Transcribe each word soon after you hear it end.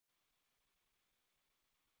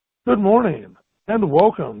Good morning, and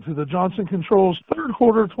welcome to the Johnson Controls third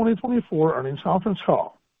quarter 2024 earnings conference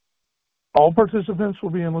call. All participants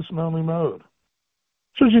will be in listen-only mode.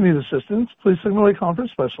 Should you need assistance, please signal a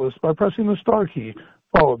conference specialist by pressing the star key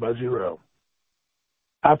followed by 0.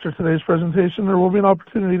 After today's presentation, there will be an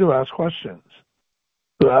opportunity to ask questions.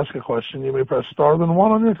 To ask a question, you may press star then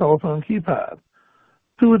 1 on your telephone keypad.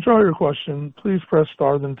 To withdraw your question, please press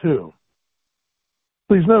star then 2.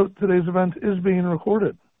 Please note, today's event is being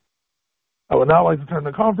recorded. I would now like to turn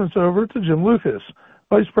the conference over to Jim Lucas,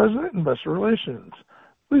 Vice President, Investor Relations.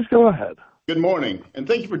 Please go ahead. Good morning, and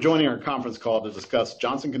thank you for joining our conference call to discuss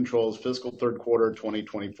Johnson Controls' fiscal third quarter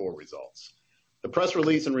 2024 results. The press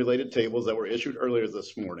release and related tables that were issued earlier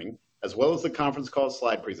this morning, as well as the conference call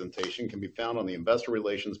slide presentation, can be found on the Investor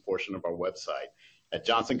Relations portion of our website at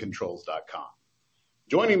johnsoncontrols.com.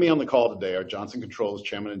 Joining me on the call today are Johnson Controls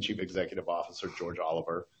Chairman and Chief Executive Officer George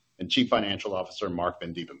Oliver and Chief Financial Officer Marc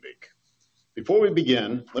Vandiepenbeeck. Before we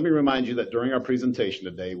begin, let me remind you that during our presentation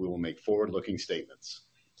today, we will make forward-looking statements.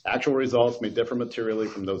 Actual results may differ materially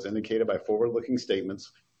from those indicated by forward-looking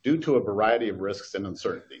statements due to a variety of risks and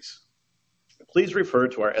uncertainties. Please refer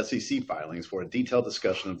to our SEC filings for a detailed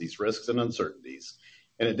discussion of these risks and uncertainties,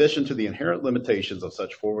 in addition to the inherent limitations of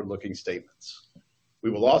such forward-looking statements.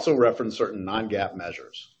 We will also reference certain non-GAAP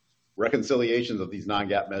measures. Reconciliations of these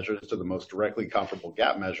non-GAAP measures to the most directly comparable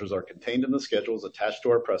GAAP measures are contained in the schedules attached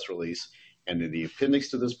to our press release and in the appendix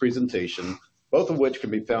to this presentation, both of which can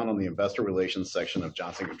be found on the Investor Relations section of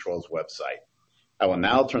Johnson Controls' website. I will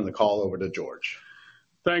now turn the call over to George.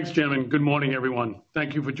 Thanks, Jim, and good morning, everyone.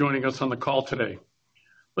 Thank you for joining us on the call today.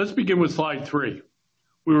 Let's begin with slide 3.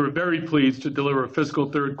 We were very pleased to deliver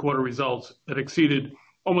fiscal third quarter results that exceeded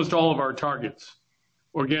almost all of our targets.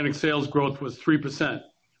 Organic sales growth was 3%,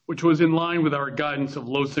 which was in line with our guidance of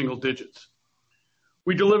low single digits.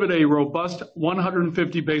 We delivered a robust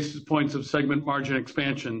 150 basis points of segment margin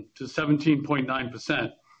expansion to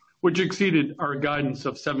 17.9%, which exceeded our guidance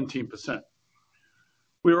of 17%.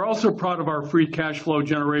 We are also proud of our free cash flow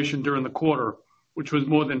generation during the quarter, which was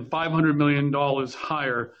more than $500 million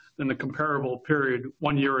higher than the comparable period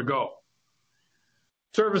 1 year ago.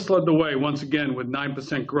 Service led the way once again with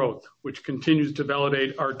 9% growth, which continues to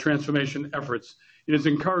validate our transformation efforts. It is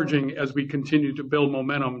encouraging as we continue to build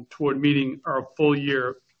momentum toward meeting our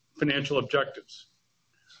full-year financial objectives.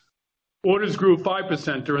 Orders grew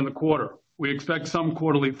 5% during the quarter. We expect some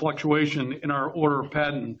quarterly fluctuation in our order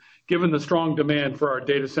pattern, given the strong demand for our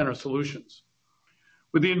data center solutions.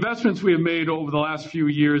 With the investments we have made over the last few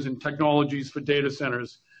years in technologies for data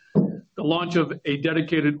centers, the launch of a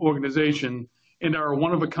dedicated organization, and our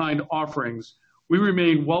one-of-a-kind offerings, we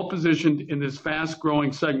remain well-positioned in this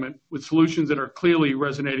fast-growing segment with solutions that are clearly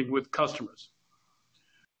resonating with customers.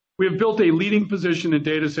 We have built a leading position in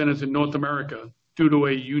data centers in North America due to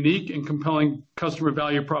a unique and compelling customer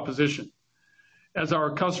value proposition. As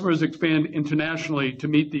our customers expand internationally to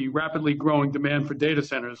meet the rapidly growing demand for data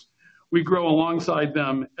centers, we grow alongside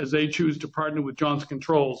them as they choose to partner with Johnson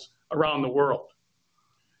Controls around the world.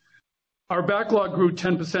 Our backlog grew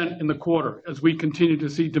 10% in the quarter as we continue to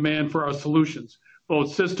see demand for our solutions,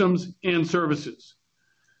 both systems and services.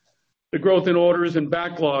 The growth in orders and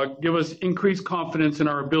backlog give us increased confidence in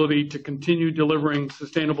our ability to continue delivering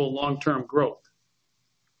sustainable long-term growth.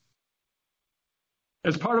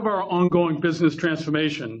 As part of our ongoing business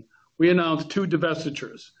transformation, we announced 2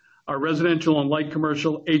 divestitures, our residential and light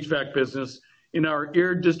commercial HVAC business and our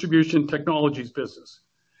air distribution technologies business.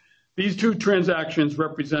 These 2 transactions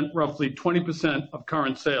represent roughly 20% of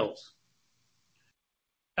current sales.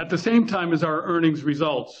 At the same time as our earnings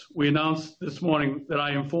results, we announced this morning that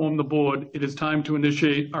I informed the board it is time to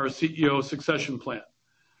initiate our CEO succession plan.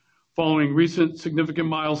 Following recent significant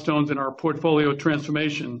milestones in our portfolio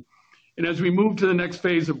transformation, and as we move to the next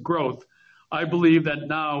phase of growth, I believe that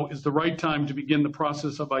now is the right time to begin the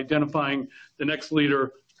process of identifying the next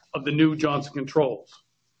leader of the new Johnson Controls.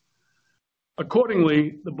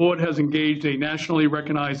 Accordingly, the board has engaged a nationally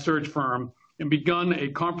recognized search firm and begun a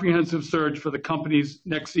comprehensive search for the company's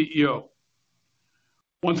next CEO.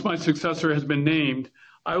 Once my successor has been named,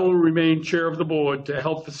 I will remain chair of the board to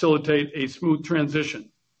help facilitate a smooth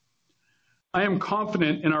transition. I am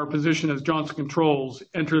confident in our position as Johnson Controls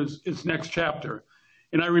enters its next chapter,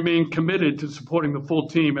 and I remain committed to supporting the full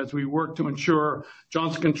team as we work to ensure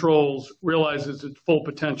Johnson Controls realizes its full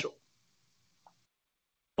potential.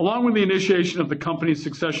 Along with the initiation of the company's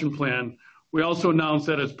succession plan, we also announced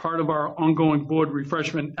that as part of our ongoing board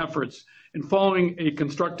refreshment efforts and following a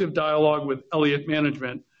constructive dialogue with Elliott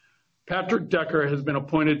Management, Patrick Decker has been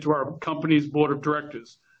appointed to our company's board of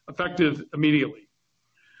directors, effective immediately.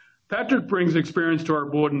 Patrick brings experience to our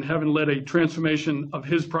board in having led a transformation of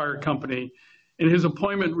his prior company, and his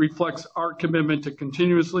appointment reflects our commitment to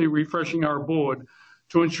continuously refreshing our board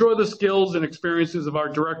to ensure the skills and experiences of our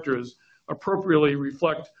directors appropriately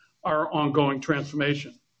reflect our ongoing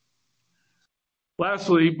transformation.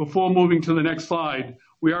 Lastly, before moving to the next slide,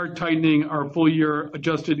 we are tightening our full-year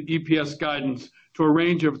adjusted EPS guidance to a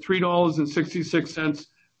range of $3.66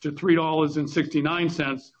 to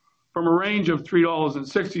 $3.69 from a range of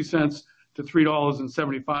 $3.60 to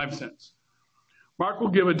 $3.75. Mark will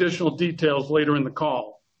give additional details later in the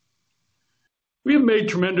call. We have made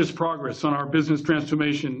tremendous progress on our business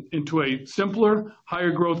transformation into a simpler,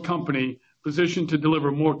 higher growth company positioned to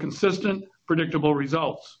deliver more consistent, predictable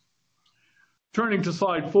results. Turning to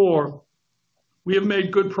slide 4, we have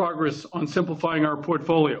made good progress on simplifying our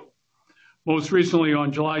portfolio. Most recently,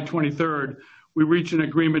 on July 23rd, we reached an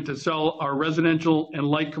agreement to sell our residential and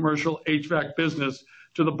light commercial HVAC business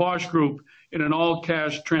to the Bosch Group in an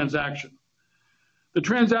all-cash transaction. The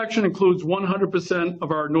transaction includes 100%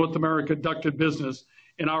 of our North America ducted business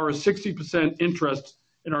and our 60% interest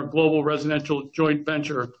in our global residential joint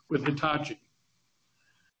venture with Hitachi.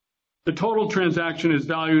 The total transaction is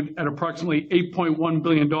valued at approximately $8.1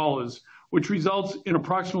 billion, which results in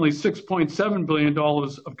approximately $6.7 billion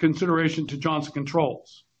of consideration to Johnson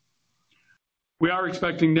Controls. We are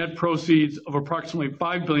expecting net proceeds of approximately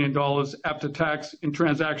 $5 billion after tax and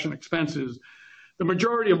transaction expenses, the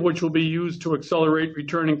majority of which will be used to accelerate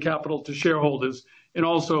returning capital to shareholders and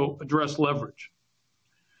also address leverage.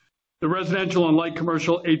 The residential and light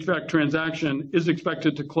commercial HVAC transaction is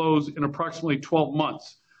expected to close in approximately 12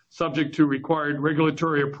 months, subject to required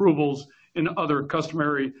regulatory approvals and other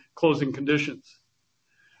customary closing conditions.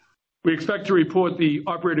 We expect to report the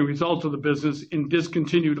operating results of the business in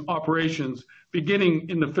discontinued operations beginning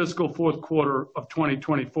in the fiscal fourth quarter of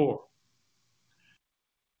 2024.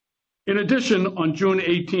 In addition, on June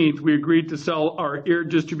 18th, we agreed to sell our air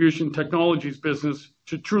distribution technologies business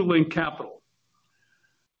to TrueLink Capital.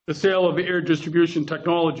 The sale of air distribution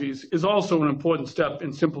technologies is also an important step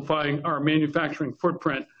in simplifying our manufacturing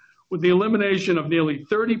footprint with the elimination of nearly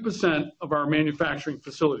 30% of our manufacturing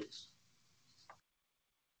facilities.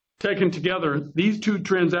 Taken together, these two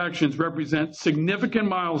transactions represent significant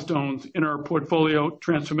milestones in our portfolio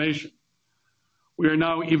transformation. We are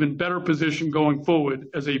now even better positioned going forward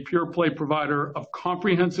as a pure-play provider of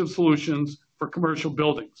comprehensive solutions for commercial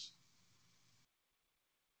buildings.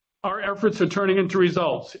 Our efforts are turning into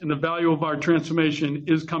results, and the value of our transformation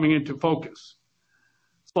is coming into focus.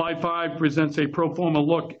 Slide 5 presents a pro forma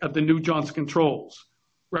look at the new Johnson Controls,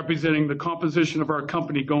 representing the composition of our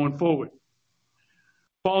company going forward.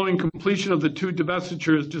 Following completion of the two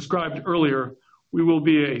divestitures described earlier, we will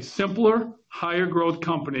be a simpler, higher growth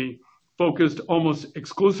company focused almost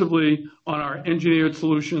exclusively on our engineered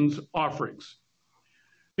solutions offerings.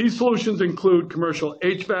 These solutions include commercial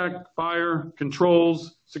HVAC, fire,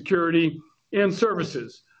 controls, security, and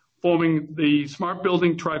services, forming the smart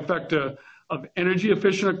building trifecta of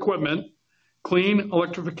energy-efficient equipment, clean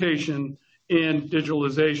electrification, and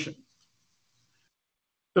digitalization.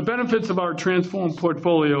 The benefits of our transformed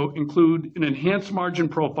portfolio include an enhanced margin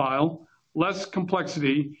profile, less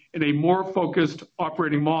complexity, and a more focused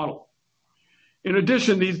operating model. In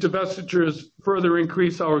addition, these divestitures further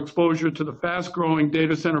increase our exposure to the fast-growing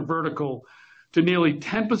data center vertical to nearly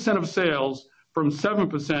 10% of sales from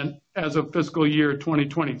 7% as of fiscal year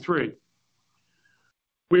 2023.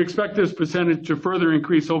 We expect this percentage to further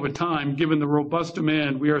increase over time given the robust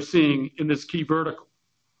demand we are seeing in this key vertical.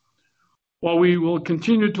 While we will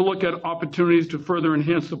continue to look at opportunities to further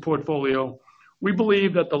enhance the portfolio, we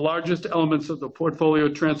believe that the largest elements of the portfolio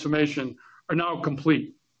transformation are now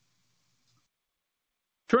complete.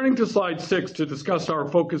 Turning to slide 6 to discuss our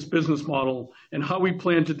focused business model and how we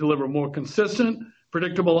plan to deliver more consistent,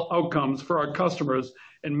 predictable outcomes for our customers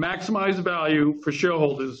and maximize value for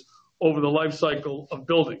shareholders over the life cycle of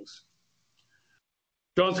buildings.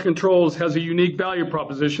 Johnson Controls has a unique value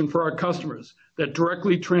proposition for our customers that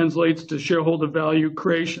directly translates to shareholder value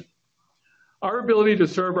creation. Our ability to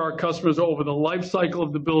serve our customers over the life cycle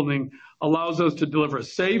of the building allows us to deliver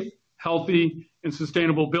safe, healthy, and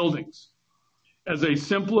sustainable buildings. As a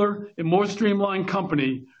simpler and more streamlined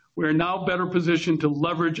company, we are now better positioned to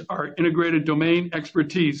leverage our integrated domain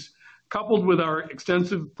expertise, coupled with our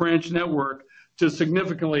extensive branch network, to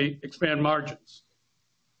significantly expand margins.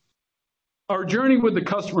 Our journey with the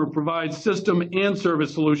customer provides system and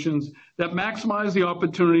service solutions that maximize the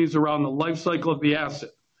opportunities around the life cycle of the asset,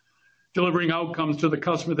 delivering outcomes to the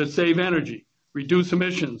customer that save energy, reduce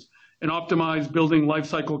emissions, and optimize building life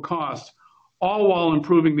cycle costs, all while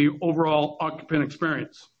improving the overall occupant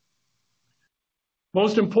experience.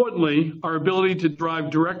 Most importantly, our ability to drive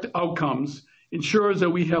direct outcomes ensures that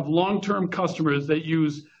we have long-term customers that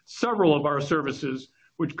use several of our services,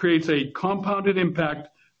 which creates a compounded impact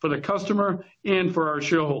for the customer and for our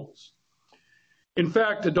shareholders. In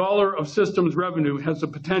fact, $1 of systems revenue has the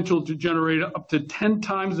potential to generate up to 10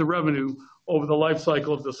 times the revenue over the life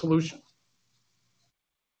cycle of the solution.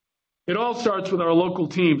 It all starts with our local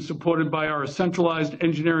teams, supported by our centralized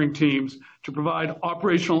engineering teams, to provide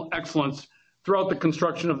operational excellence throughout the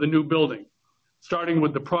construction of the new building, starting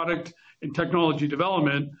with the product and technology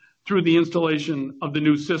development through the installation of the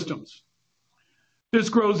new systems. This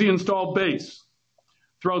grows the installed base.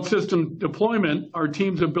 Throughout system deployment, our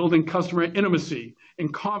teams are building customer intimacy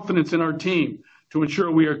and confidence in our team to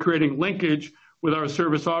ensure we are creating linkage with our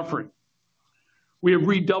service offering. We have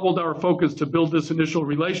redoubled our focus to build this initial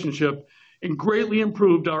relationship and greatly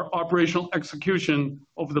improved our operational execution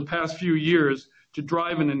over the past few years to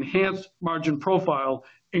drive an enhanced margin profile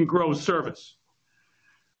and grow service.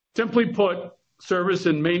 Simply put, service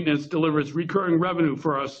and maintenance delivers recurring revenue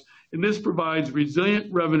for us, and this provides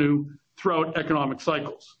resilient revenue throughout economic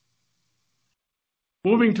cycles.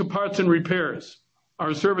 Moving to parts and repairs,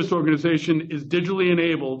 our service organization is digitally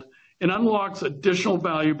enabled and unlocks additional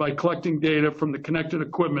value by collecting data from the connected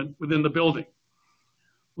equipment within the building.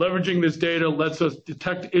 Leveraging this data lets us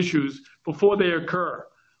detect issues before they occur,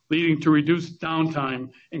 leading to reduced downtime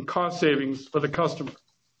and cost savings for the customer.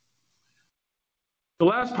 The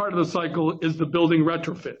last part of the cycle is the building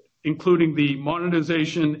retrofit, including the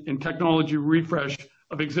modernization and technology refresh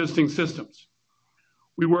of existing systems.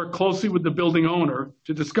 We work closely with the building owner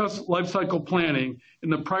to discuss lifecycle planning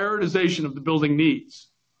and the prioritization of the building needs.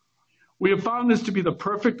 We have found this to be the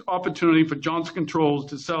perfect opportunity for Johnson Controls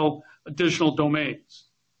to sell additional domains.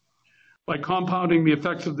 By compounding the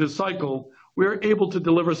effects of this cycle, we are able to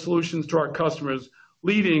deliver solutions to our customers,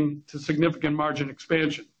 leading to significant margin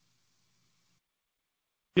expansion.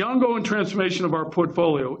 The ongoing transformation of our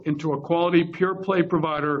portfolio into a quality pure-play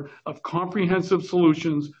provider of comprehensive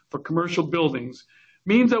solutions for commercial buildings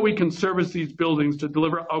means that we can service these buildings to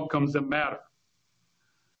deliver outcomes that matter.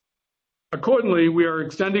 Accordingly, we are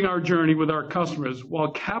extending our journey with our customers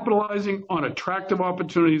while capitalizing on attractive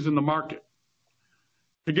opportunities in the market.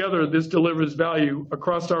 Together, this delivers value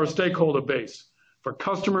across our stakeholder base for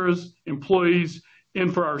customers, employees,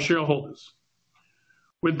 and for our shareholders.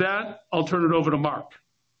 With that, I'll turn it over to Mark.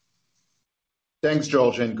 Thanks,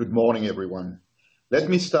 George, and good morning, everyone. Let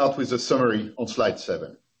me start with a summary on slide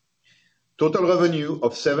 7. Total revenue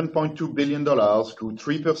of $7.2 billion grew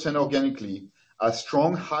 3% organically as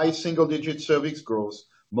strong high single-digit service growth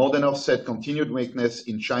more than offset continued weakness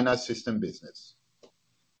in China's system business.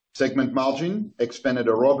 Segment margin expanded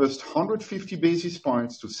a robust 150 basis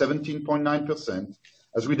points to 17.9%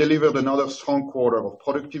 as we delivered another strong quarter of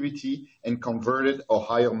productivity and converted a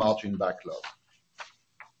higher margin backlog.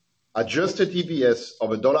 Adjusted EPS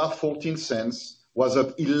of $1.14 was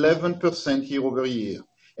up 11% year over year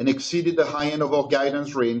and exceeded the high end of our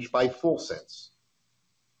guidance range by 4 cents.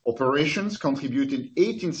 Operations contributed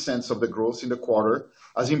 18 cents of the growth in the quarter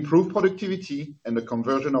as improved productivity and the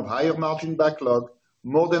conversion of higher margin backlog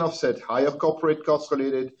more than offset higher corporate costs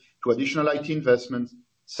related to additional IT investments,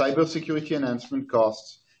 cybersecurity enhancement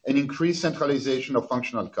costs, and increased centralization of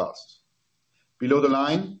functional costs. Below the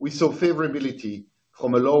line, we saw favorability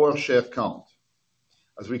from a lower share count.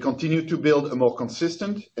 As we continue to build a more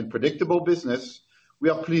consistent and predictable business, we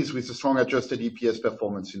are pleased with the strong adjusted EPS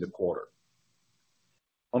performance in the quarter.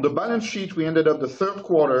 On the balance sheet, we ended up the third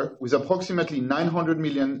quarter with approximately $900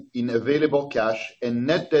 million in available cash, and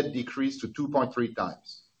net debt decreased to 2.3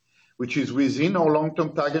 times, which is within our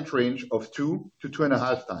long-term target range of 2 to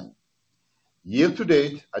 2.5 times. Year to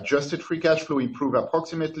date, adjusted free cash flow improved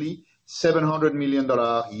approximately $700 million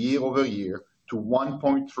year over year to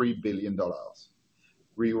 $1.3 billion.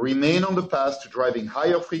 We remain on the path to driving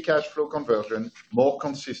higher free cash flow conversion more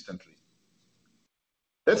consistently.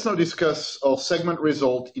 Let's now discuss our segment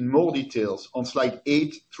result in more details on slide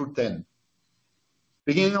 8 through 10.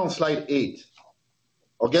 Beginning on slide 8,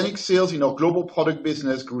 organic sales in our global product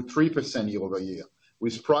business grew 3% year over year,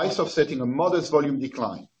 with price offsetting a modest volume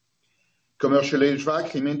decline. Commercial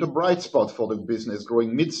HVAC remained a bright spot for the business,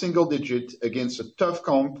 growing mid-single digit against a tough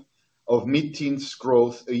comp of mid-teens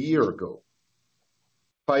growth a year ago.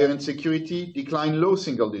 Fire and security declined low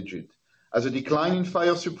single digit, as a decline in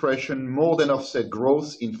fire suppression more than offset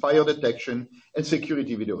growth in fire detection and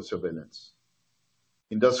security video surveillance.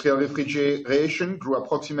 Industrial refrigeration grew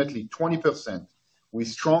approximately 20%, with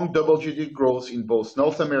strong double-digit growth in both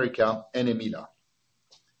North America and EMEA.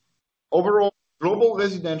 Overall, global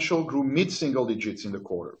residential grew mid-single digits in the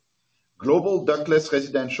quarter. Global ductless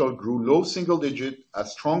residential grew low single-digit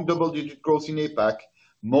as strong double-digit growth in APAC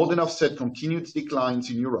more than offset continued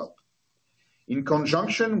declines in Europe. In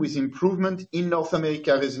conjunction with improvement in North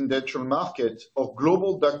America residential market, our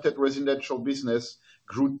global ducted residential business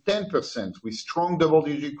grew 10% with strong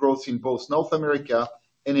double-digit growth in both North America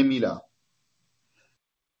and EMEALA.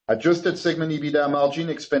 Adjusted segment EBITDA margin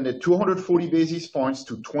expanded 240 basis points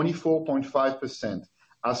to 24.5%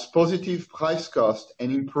 as positive price cost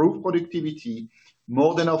and improved productivity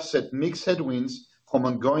more than offset mixed headwinds from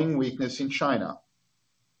ongoing weakness in China.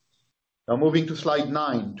 Now moving to slide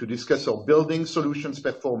 9 to discuss our Building Solutions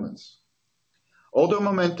performance. Order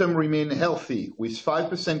momentum remained healthy with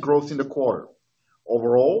 5% growth in the quarter.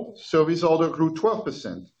 Overall, service order grew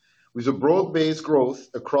 12% with a broad-based growth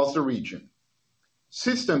across the region.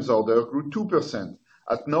 Systems order grew 2%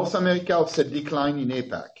 as North America offset decline in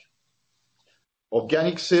APAC.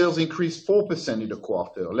 Organic sales increased 4% in the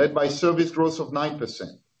quarter, led by service growth of 9%.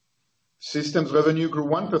 Systems revenue grew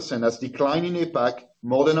 1% as decline in APAC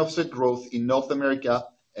more than offset growth in North America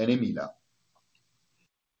and EMEALA.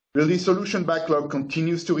 Building Solution backlog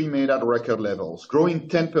continues to remain at record levels, growing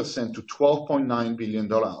 10% to $12.9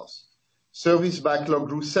 billion. Service backlog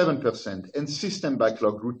grew 7% and system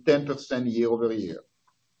backlog grew 10% year-over-year.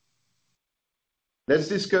 Let's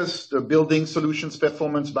discuss the Building Solutions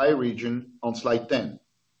performance by region on slide 10.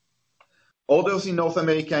 Orders in North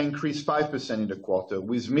America increased 5% in the quarter,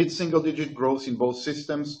 with mid-single-digit growth in both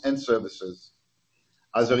systems and services.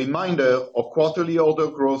 As a reminder, our quarterly order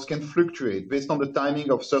growth can fluctuate based on the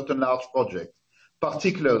timing of certain large projects,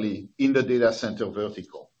 particularly in the data center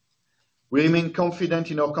vertical. We remain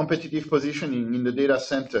confident in our competitive positioning in the data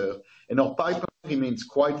center, and our pipeline remains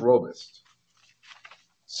quite robust.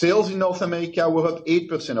 Sales in North America were up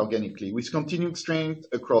 8% organically, with continued strength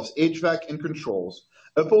across HVAC and controls,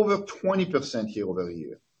 up over 20%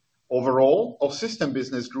 year-over-year. Overall, our system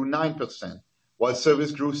business grew 9%, while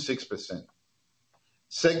service grew 6%.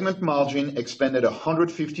 Segment margin expanded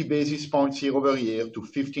 150 basis points year-over-year to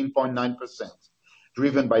 15.9%,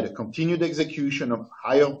 driven by the continued execution of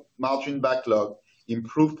higher margin backlog,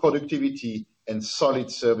 improved productivity, and solid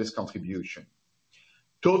service contribution.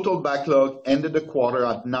 Total backlog ended the quarter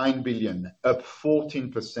at $9 billion, up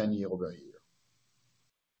 14% year-over-year.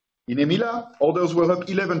 In EMEALA, orders were up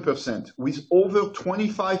 11%, with over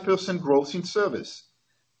 25% growth in service.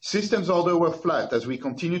 Systems orders were flat as we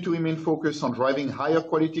continue to remain focused on driving higher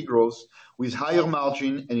quality growth with higher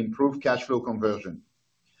margin and improved cash flow conversion.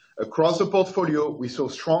 Across the portfolio, we saw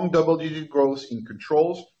strong double-digit growth in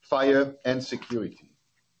controls, fire, and security.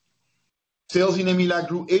 Sales in EMEALA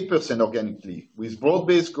grew 8% organically, with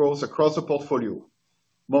broad-based growth across the portfolio.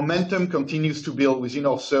 Momentum continues to build within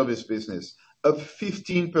our service business, up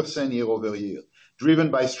 15% year-over-year,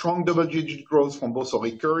 driven by strong double-digit growth from both our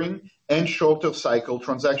recurring and shorter cycle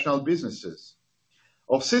transactional businesses.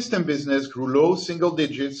 Our system business grew low single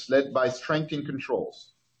digits, led by strength in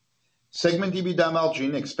controls. Segment EBITDA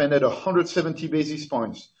margin expanded 170 basis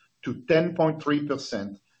points to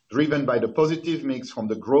 10.3%, driven by the positive mix from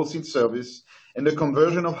the growth in service and the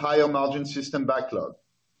conversion of higher margin system backlog.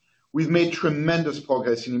 We've made tremendous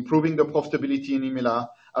progress in improving the profitability in EMEALA,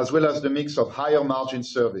 as well as the mix of higher margin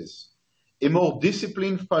service. A more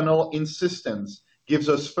disciplined funnel in systems gives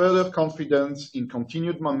us further confidence in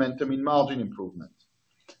continued momentum in margin improvement.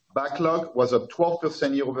 Backlog was up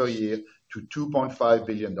 12% year-over-year to $2.5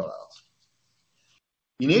 billion.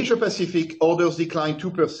 In Asia Pacific, orders declined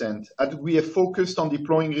 2% as we have focused on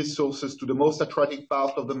deploying resources to the most attractive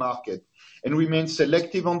part of the market and remain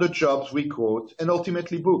selective on the jobs we quote and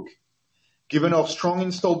ultimately book. Given our strong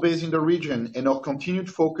install base in the region and our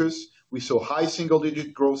continued focus, we saw high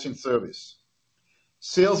single-digit growth in service.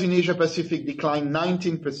 Sales in Asia Pacific declined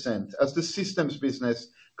 19% as the systems business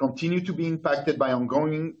continued to be impacted by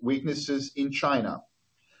ongoing weaknesses in China.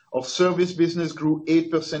 Our service business grew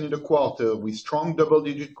 8% in the quarter with strong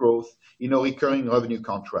double-digit growth in our recurring revenue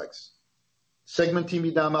contracts. Segment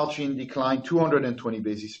EBITDA margin declined 220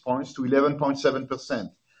 basis points to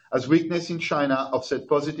 11.7% as weakness in China offset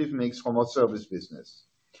positive mix from our service business.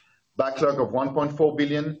 Backlog of $1.4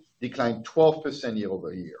 billion declined 12%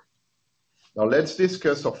 year-over-year. Now let's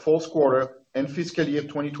discuss our fourth quarter and fiscal year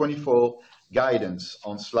 2024 guidance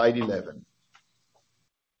on slide 11.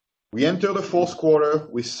 We enter the fourth quarter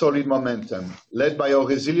with solid momentum, led by our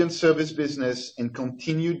resilient service business and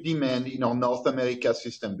continued demand in our North America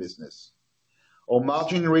system business. Our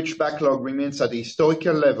margin-rich backlog remains at a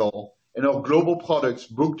historical level, and our global products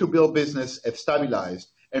book-to-bill business have stabilized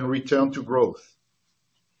and returned to growth.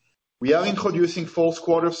 We are introducing fourth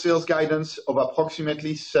quarter sales guidance of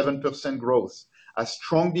approximately 7% growth, as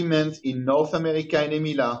strong demand in North America and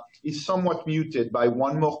EMEALA is somewhat muted by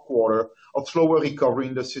one more quarter of slower recovery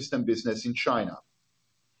in the system business in China.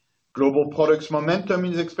 Global products momentum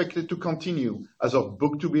is expected to continue as our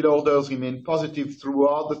book-to-bill orders remain positive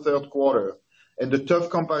throughout the third quarter and the tough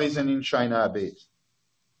comparison in China abate.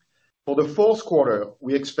 For the fourth quarter,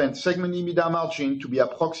 we expect segment EBITDA margin to be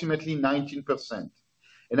approximately 19%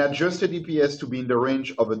 and adjusted EPS to be in the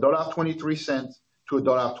range of $1.23 to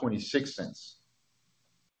 $1.26.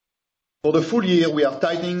 For the full year, we are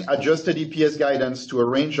tightening adjusted EPS guidance to a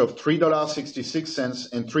range of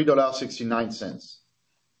 $3.66 and $3.69.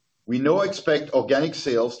 We now expect organic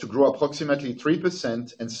sales to grow approximately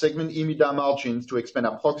 3% and segment EBITDA margins to expand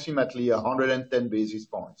approximately 110 basis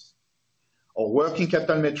points. Our working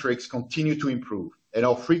capital metrics continue to improve, and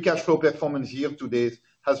our free cash flow performance year to date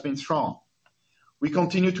has been strong. We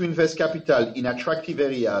continue to invest capital in attractive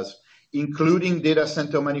areas, including data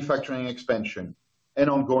center manufacturing expansion and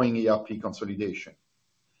ongoing ERP consolidation.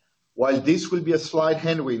 While this will be a slight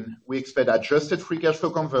headwind, we expect adjusted free cash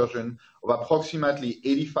flow conversion of approximately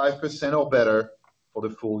 85% or better for the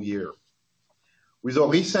full year. With our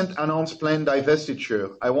recent announced planned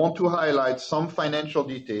divestiture, I want to highlight some financial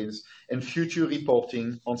details and future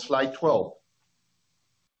reporting on slide 12.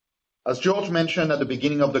 As George mentioned at the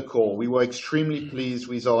beginning of the call, we were extremely pleased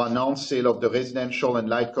with our announced sale of the residential and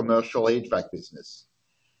light commercial HVAC business.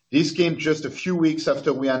 This came just a few weeks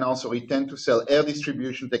after we announced our intent to sell air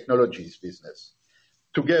distribution technologies business.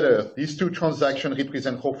 Together, these two transactions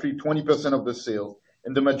represent roughly 20% of the sale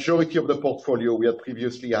and the majority of the portfolio we had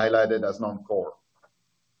previously highlighted as non-core.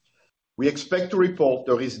 We expect to report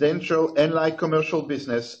the residential and light commercial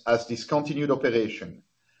business as discontinued operation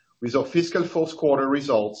with our fiscal fourth quarter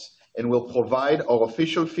results, and will provide our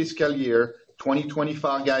official fiscal year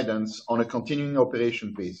 2025 guidance on a continuing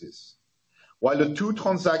operation basis. While the two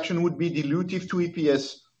transactions would be dilutive to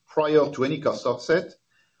EPS prior to any cost offset,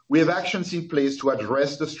 we have actions in place to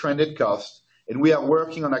address the stranded costs, and we are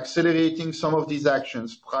working on accelerating some of these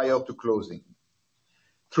actions prior to closing.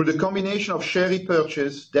 Through the combination of share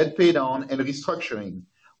repurchase, debt paydown, and restructuring,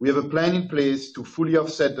 we have a plan in place to fully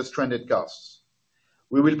offset the stranded costs.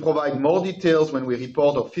 We will provide more details when we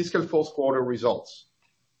report our fiscal fourth quarter results.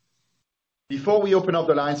 Before we open up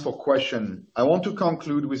the lines for questions, I want to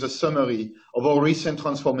conclude with a summary of our recent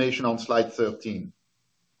transformation on slide 13.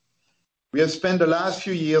 We have spent the last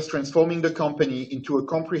few years transforming the company into a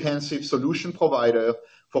comprehensive solution provider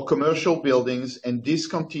for commercial buildings, and this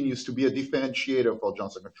continues to be a differentiator for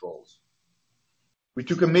Johnson Controls. We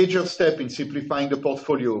took a major step in simplifying the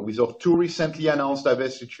portfolio with our two recently announced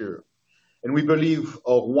divestitures, and we believe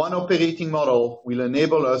our one operating model will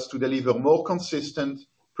enable us to deliver more consistent,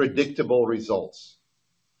 predictable results.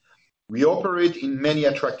 We operate in many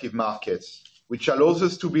attractive markets, which allows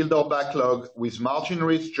us to build our backlog with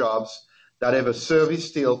margin-rich jobs that have a service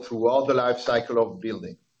tail throughout the life cycle of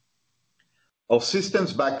building. Our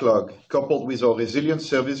systems backlog, coupled with our resilient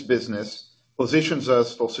service business, positions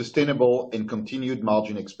us for sustainable and continued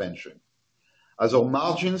margin expansion. As our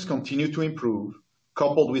margins continue to improve,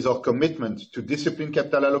 coupled with our commitment to disciplined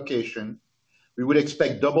capital allocation, we would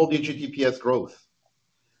expect double-digit EPS growth.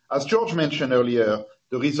 As George mentioned earlier,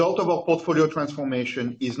 the result of our portfolio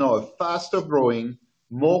transformation is now a faster-growing,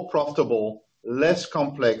 more profitable, less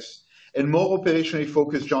complex, and more operationally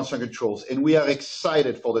focused Johnson Controls, and we are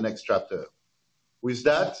excited for the next chapter. With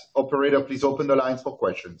that, operator, please open the lines for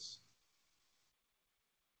questions.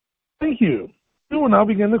 Thank you. We will now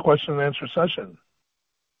begin the question and answer session.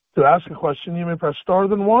 To ask a question, you may press star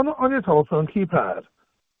then one on your telephone keypad.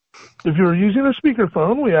 If you are using a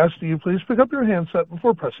speakerphone, we ask that you please pick up your handset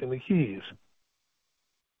before pressing the keys.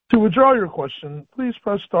 To withdraw your question, please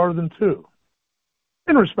press star then two.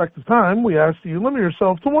 In respect of time, we ask that you limit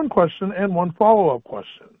yourself to one question and one follow-up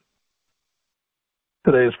question.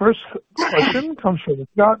 Today's first question comes from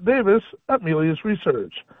Scott Davis at Melius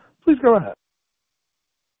Research. Please go ahead.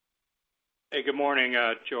 Hey, good morning,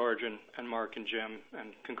 George and Mark and Jim,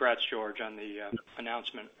 and congrats, George, on the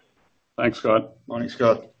announcement. Thanks, Scott. Morning,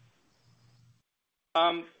 Scott.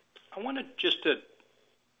 I wanted just to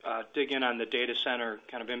dig in on the data center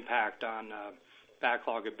kind of impact on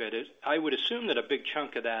backlog a bit. I would assume that a big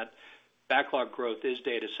chunk of that backlog growth is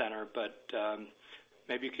data center, but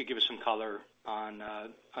maybe you could give us some color on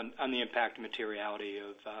the impact and materiality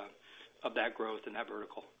of that growth in that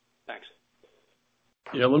vertical. Thanks.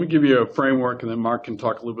 Yeah, let me give you a framework, and then Mark can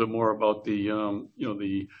talk a little bit more about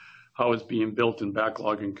the how it's being built in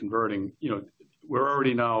backlog and converting. We're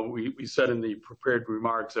already now, we said in the prepared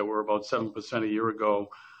remarks that we're about 7% a year ago.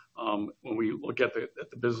 When we look at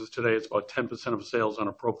the business today, it's about 10% of sales on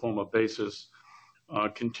a pro forma basis.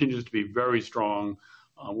 Continues to be very strong.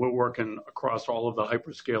 We're working across all of the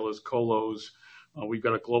hyperscalers, colos. We've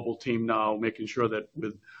got a global team now making sure that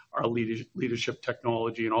with our leadership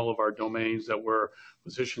technology and all of our domains that we're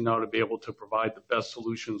positioned now to be able to provide the best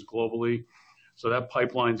solutions globally. So that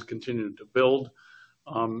pipeline's continuing to build.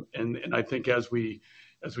 And I think as we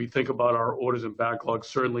think about our orders and backlogs,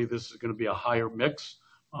 certainly this is going to be a higher mix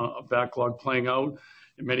of backlog playing out.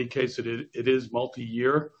 In many cases, it is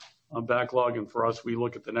multi-year backlog, and for us, we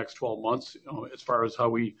look at the next 12 months as far as how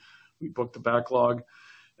we book the backlog.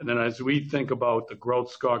 And then as we think about the growth,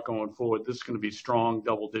 Scott, going forward, this is going to be strong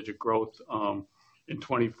double-digit growth in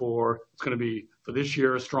 24. It's going to be, for this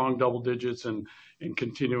year, strong double digits and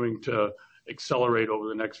continuing to accelerate over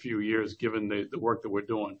the next few years, given the work that we're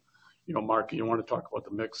doing. Mark, you want to talk about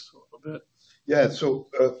the mix a bit? Yeah. So,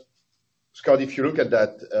 Scott, if you look at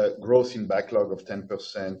that growth in backlog of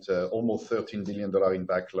 10%, almost $13 billion in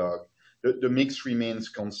backlog, the mix remains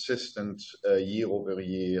consistent year over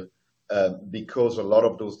year because a lot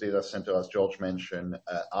of those data centers, as George mentioned,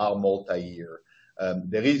 are multi-year.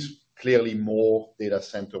 There is clearly more data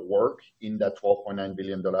center work in that $12.9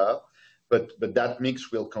 billion, but that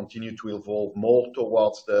mix will continue to evolve more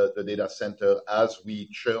towards the data center as we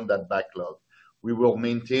churn that backlog. We will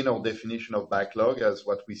maintain our definition of backlog as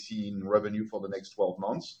what we see in revenue for the next 12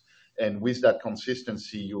 months. And with that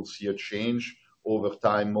consistency, you'll see a change over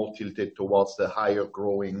time, more tilted towards the higher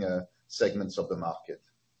growing segments of the market.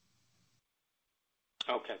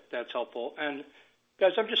 Okay, that's helpful. And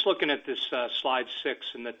guys, I'm just looking at this slide 6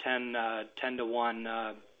 and the 10 to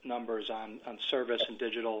 1 numbers on service and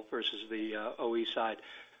digital versus the OE side.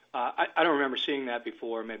 I don't remember seeing that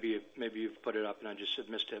before. Maybe you've put it up and I just have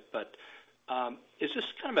missed it. But is this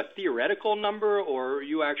kind of a theoretical number, or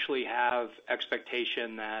you actually have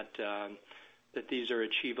expectation that these are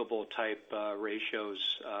achievable type ratios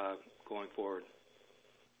going forward?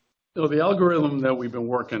 So the algorithm that we've been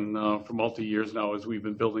working for multi-years now as we've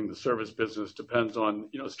been building the service business depends on,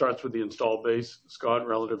 starts with the installed base, Scott,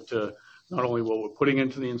 relative to not only what we're putting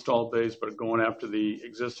into the installed base, but going after the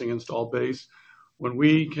existing installed base. When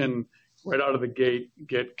we can, right out of the gate,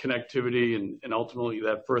 get connectivity and ultimately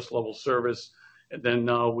that first level service, and then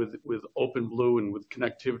now with OpenBlue and with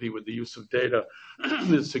connectivity with the use of data,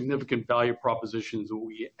 there's significant value propositions that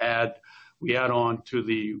we add on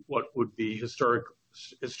to what would be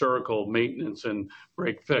historical maintenance and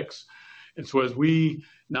break fix. And so as we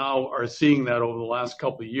now are seeing that over the last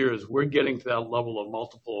couple of years, we're getting to that level of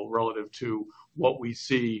multiple relative to what we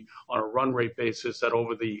see on a run rate basis that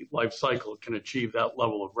over the life cycle can achieve that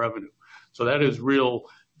level of revenue. So that is real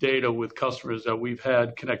data with customers that we've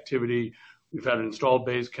had connectivity, we've had installed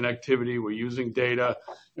base connectivity, we're using data,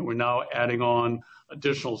 and we're now adding on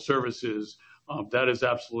additional services. That is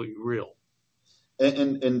absolutely real.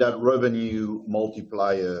 And that revenue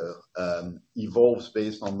multiplier evolves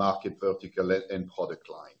based on market vertical and product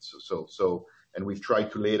lines. So, and we've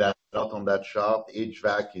tried to lay that out on that chart.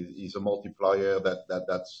 HVAC is a multiplier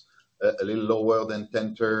that's a little lower than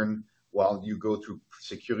 10 turn, while you go to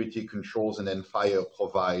security controls, and then fire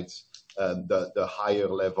provides the higher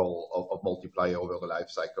level of multiplier over the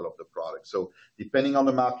life cycle of the product. So depending on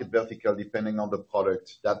the market vertical, depending on the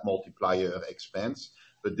product, that multiplier expands.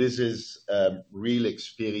 But this is real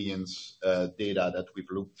experience data that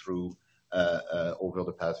we've looked through over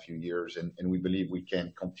the past few years, and we believe we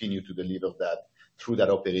can continue to deliver that through that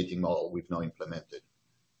operating model we've now implemented.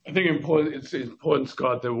 I think it's important,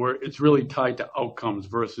 Scott, that it's really tied to outcomes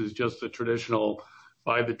versus just the traditional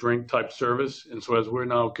buy the drink type service. And so as we're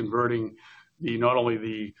now converting not only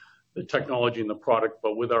the technology and the product,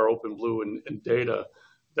 but with our OpenBlue and data,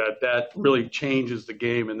 that really changes the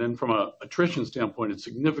game. And then from an attrition standpoint, it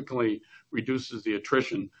significantly reduces the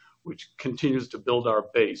attrition, which continues to build our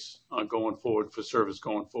base going forward for service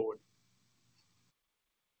going forward.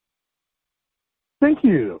 Thank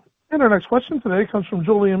you. And our next question today comes from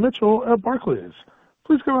Julian Mitchell at Barclays.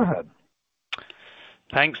 Please go ahead.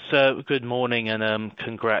 Thanks. Good morning, and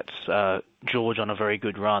congrats, George, on a very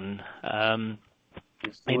good run.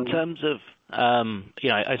 In terms of,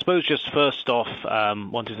 I suppose just first off,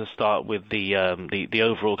 wanted to start with the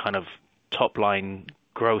overall kind of top line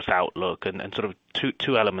growth outlook and sort of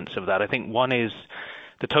two elements of that. I think one is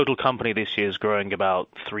the total company this year is growing about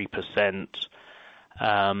 3%.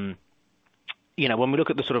 When we look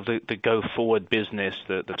at the sort of the go forward business,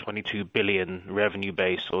 the 22 billion revenue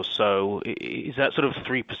base or so, is that sort of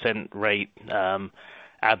 3% rate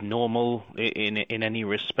abnormal in any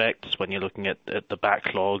respects when you're looking at the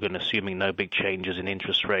backlog and assuming no big changes in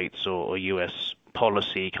interest rates or U.S.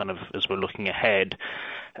 policy kind of as we're looking ahead?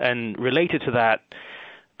 And related to that,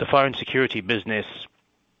 the fire and security business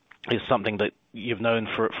is something that you've known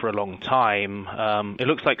for a long time. It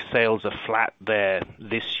looks like sales are flat there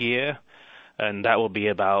this year, and that will be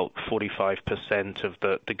about 45% of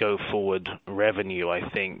the go-forward revenue, I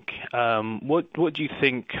think. What do you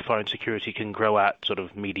think fire and security can grow at sort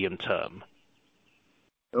of medium term?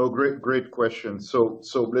 Oh, great question. So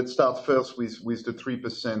let's start first with the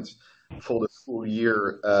 3% for the full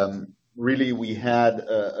year. Really, we had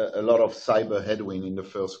a lot of cyber headwind in the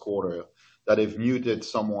first quarter that have muted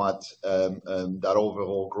somewhat that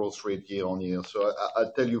overall growth rate year on year. So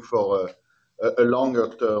I'll tell you for a longer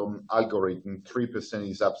term algorithm, 3%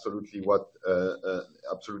 is absolutely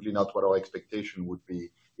not what our expectation would be.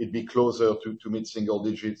 It'd be closer to mid-single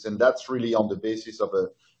digits, and that's really on the basis of a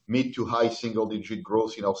mid to high single digit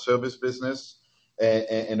growth in our service business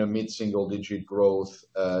and a mid-single digit growth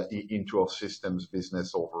into our systems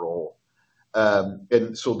business overall.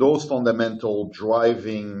 And so those fundamental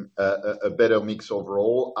driving a better mix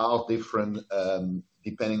overall are different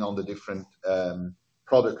depending on the different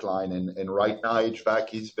product line. And right now,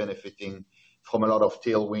 HVAC is benefiting from a lot of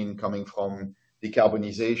tailwind coming from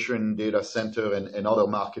decarbonization, data center, and other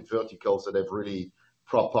market verticals that have really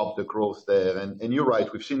prop up the growth there. And you're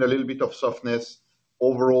right, we've seen a little bit of softness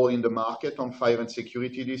overall in the market on fire and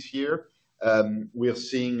security this year. We're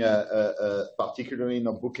seeing, particularly in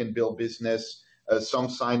our book and bill business, some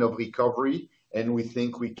sign of recovery, and we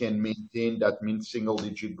think we can maintain that mid-single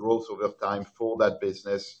digit growth over time for that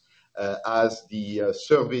business, as the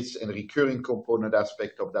service and recurring component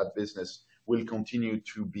aspect of that business will continue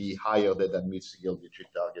to be higher than that mid-single digit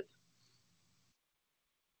target.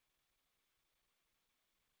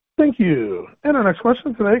 Thank you. And our next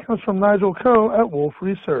question today comes from Nigel Coe at Wolfe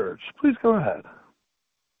Research. Please go ahead.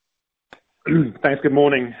 Thanks. Good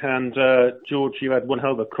morning. And George, you had one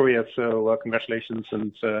hell of a career, so congratulations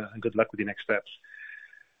and good luck with your next steps.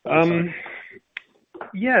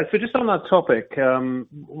 Yeah, so just on that topic, do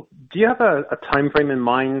you have a time frame in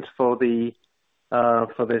mind for the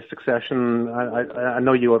succession? I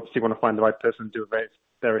know you obviously want to find the right person to do a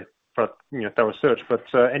very thorough search, but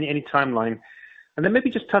any timeline? And then maybe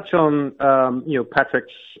just touch on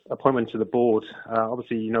Patrick's appointment to the board.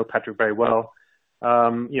 Obviously, you know Patrick very well.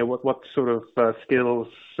 What sort of skills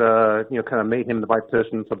kind of made him the right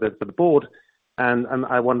person for the board? And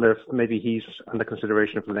I wonder if maybe he's under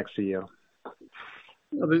consideration for the next CEO.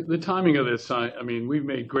 The timing of this, I mean, we've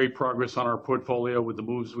made great progress on our portfolio with the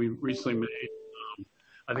moves we recently made.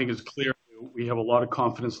 I think it's clear we have a lot of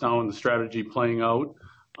confidence now in the strategy playing out.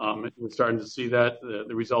 We're starting to see that,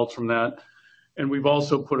 the results from that. And we've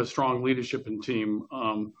also put a strong leadership team,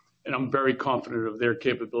 and I'm very confident of their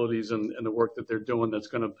capabilities and the work that they're doing that's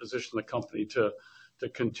going to position the company to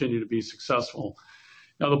continue to be successful.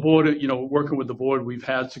 Now, the board, working with the board, we've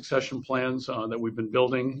had succession plans that we've been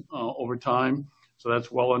building over time. So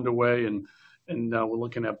that's well underway, and we're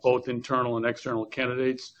looking at both internal and external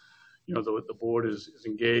candidates. The board is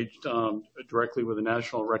engaged directly with a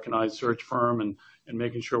national recognized search firm and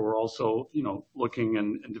making sure we're also, looking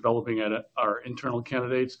and developing at our internal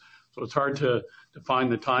candidates. So it's hard to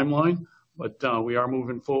find the timeline, but we are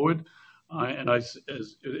moving forward. And as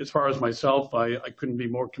far as myself, I couldn't be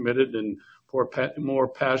more committed and more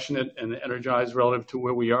passionate and energized relative to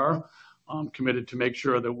where we are. I'm committed to make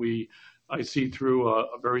sure that I see through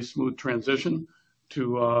a very smooth transition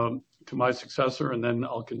to my successor, and then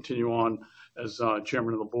I'll continue on as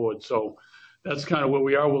chairman of the board. So that's kind of where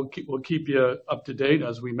we are. We'll keep you up to date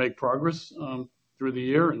as we make progress through the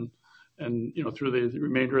year and through the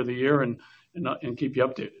remainder of the year and keep you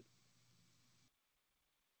updated.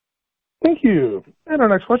 Thank you. And our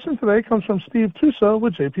next question today comes from Steve Tusa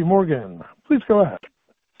with J.P. Morgan. Please go ahead.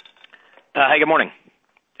 Hi, good morning,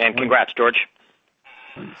 and congrats, George.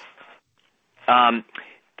 Thanks.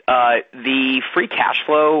 The free cash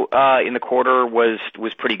flow in the quarter was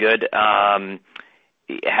pretty good.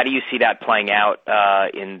 How do you see that playing out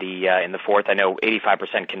in the fourth? I know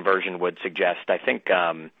 85% conversion would suggest, I think,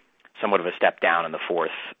 somewhat of a step down in the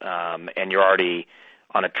fourth. And you're already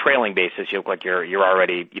on a trailing basis. You look like you're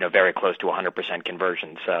already very close to 100%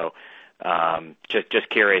 conversion. So just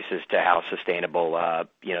curious as to how sustainable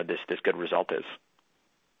this good result is.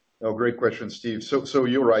 Oh, great question, Steve. So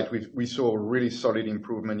you're right. We saw a really solid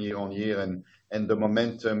improvement year on year, and the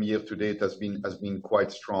momentum year to date has been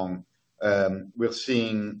quite strong. We're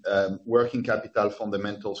seeing working capital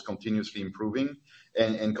fundamentals continuously improving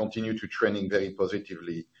and continue to trending very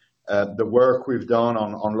positively. The work we've done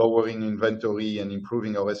on lowering inventory and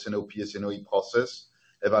improving our S&OP, S&OE process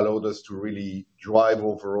have allowed us to really drive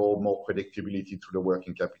overall more predictability to the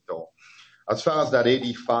working capital. As far as that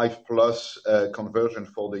 85 plus conversion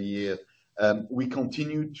for the year, We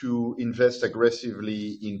continue to invest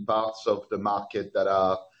aggressively in parts of the market that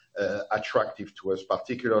are attractive to us,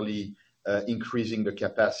 particularly increasing the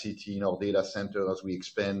capacity in our data center as we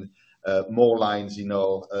expand more lines in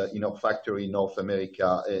our factory in North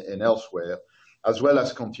America and elsewhere, as well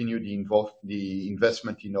as continue the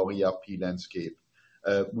investment in our ERP landscape.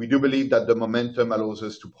 We do believe that the momentum allows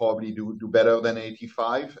us to probably do better than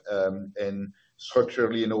 85, and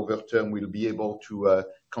structurally and over term, we'll be able to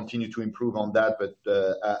continue to improve on that. But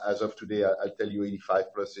as of today, I'll tell you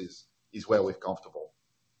 85 plus is where we're comfortable.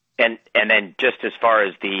 And then just as far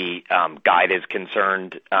as the guide is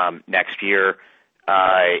concerned, next year,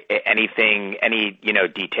 any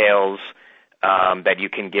details that you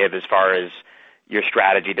can give as far as your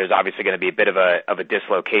strategy? There's obviously going to be a bit of a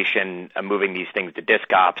dislocation moving these things to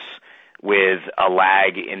disc ops with a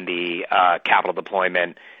lag in the capital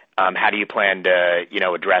deployment. How do you plan to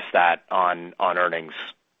address that on earnings?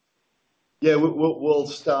 Yeah, we'll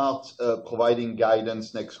start providing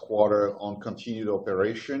guidance next quarter on continued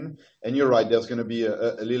operation. And you're right, there's going to be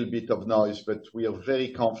a little bit of noise, but we are very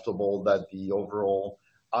comfortable that the overall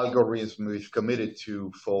algorithm we've committed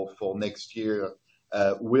to for next year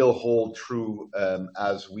will hold true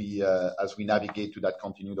as we navigate to that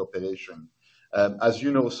continued operation. As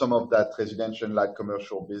you know, some of that residential light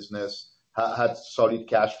commercial business had solid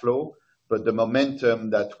cash flow, but the momentum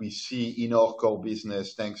that we see in our core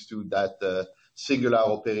business, thanks to that singular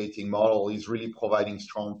operating model, is really providing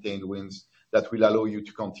strong tailwinds that will allow you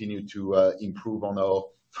to continue to improve on our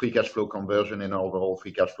free cash flow conversion and overall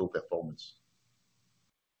free cash flow performance.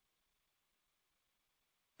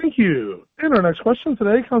 Thank you. And our next question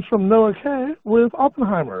today comes from Noah Kaye with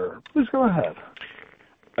Oppenheimer. Please go ahead.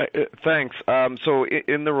 Thanks. So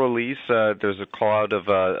in the release, there's a call out of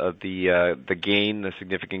the gain, the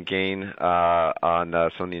significant gain on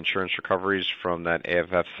some of the insurance recoveries from that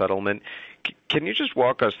AFF settlement. Can you just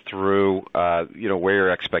walk us through, where your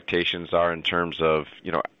expectations are in terms of,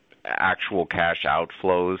 actual cash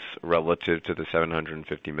outflows relative to the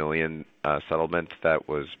 $750 million settlement that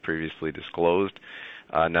was previously disclosed?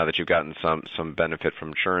 Now that you've gotten some benefit from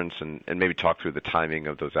insurance, and maybe talk through the timing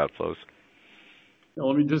of those outflows.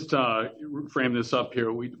 Let me just frame this up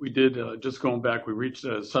here. We did, just going back, we reached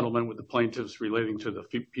a settlement with the plaintiffs relating to the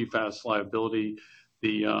PFAS liability.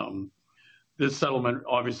 This settlement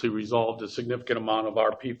obviously resolved a significant amount of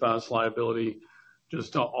our PFAS liability.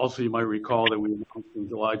 Just also, you might recall that we announced in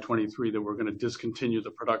July 23 that we're going to discontinue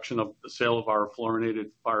the production of the sale of our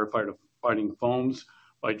fluorinated firefighting foams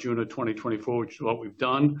by June of 2024, which is what we've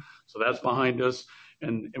done. So that's behind us.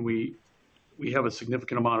 And we have a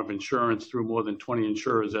significant amount of insurance through more than 20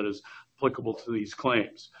 insurers that is applicable to these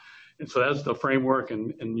claims. And so that's the framework.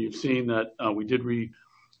 And you've seen that we did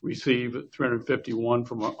receive $351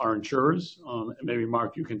 from our insurers. And maybe,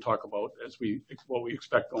 Mark, you can talk about what we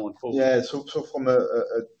expect going forward. Yeah, so from a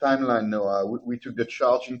timeline, Noah, we took the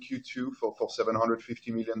charge in Q2 for $750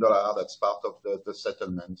 million. That's part of the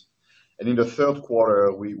settlement. And in the third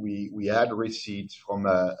quarter, we had receipts from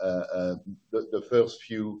the first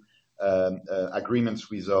few agreements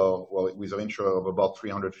with our insurer of about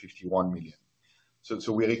 $351 million.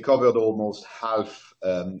 So we recovered almost half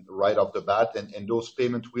right off the bat, and those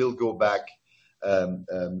payments will go back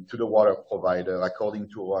to the water provider according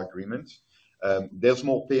to our agreement. There's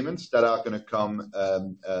more payments that are going to come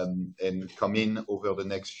in over the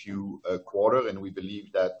next few quarters, and we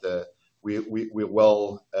believe that we're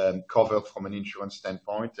well covered from an insurance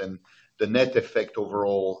standpoint, and the net effect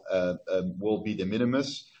overall will be de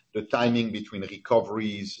minimis. The timing between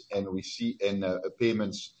recoveries and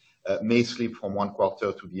payments may slip from one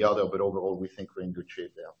quarter to the other, but overall, we think we're in good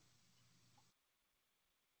shape there.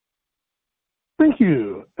 Thank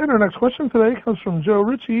you. And our next question today comes from Joe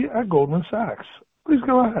Ritchie at Goldman Sachs. Please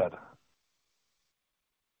go ahead.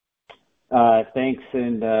 Thanks,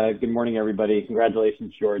 and good morning, everybody.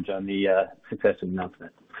 Congratulations, George, on the successful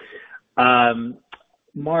announcement.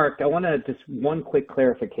 Mark, I want to just one quick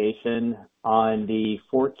clarification on the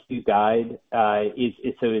 4Q guide.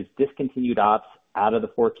 Is discontinued ops out of the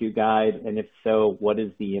 4Q guide? And if so, what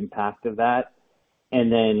is the impact of that?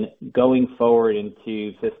 And then going forward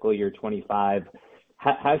into fiscal year 25,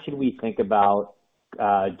 how should we think about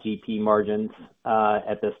GP margins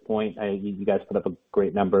at this point? You guys put up a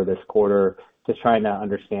great number this quarter. Just trying to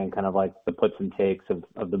understand kind of like the puts and takes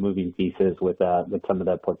of the moving pieces with some of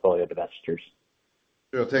the portfolio divestitures.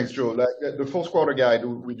 Sure, thanks, Joe. The fourth quarter guide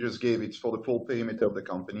we just gave, it's for the full perimeter of the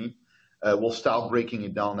company. We'll start breaking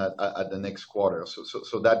it down at the next quarter.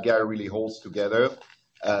 So that guide really holds together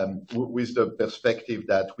with the perspective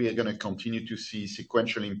that we are going to continue to see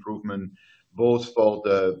sequential improvement both for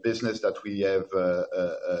the business that we have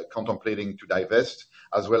contemplating to divest,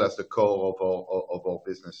 as well as the core of our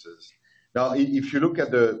businesses. Now, if you look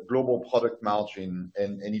at the global product margin,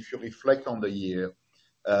 and if you reflect on the year,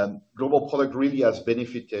 global product really has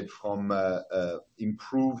benefited from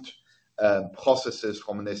improved processes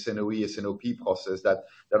from an S&OE, S&OP process that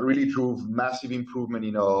really drove massive improvement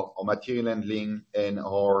in our material handling and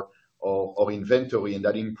our inventory, and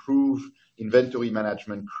that improved inventory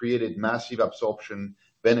management created massive absorption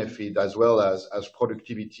benefit as well as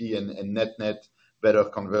productivity and net better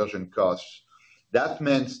conversion costs. That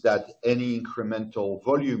meant that any incremental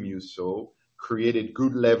volume you saw created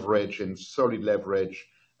good leverage and solid leverage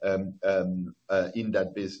in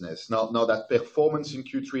that business. Now that performance in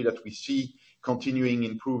Q3 that we see continuing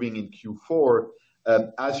improving in Q4,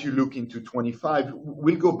 as you look into 25,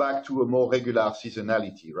 we'll go back to a more regular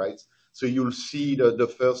seasonality, right? So you'll see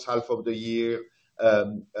the first half of the year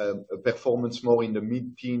performance more in the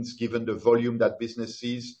mid-teens, given the volume that business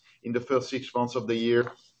sees in the first 6 months of the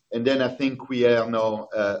year. And then I think we are now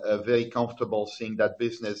very comfortable seeing that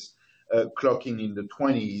business clocking in the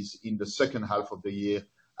 20s in the second half of the year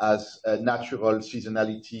as a natural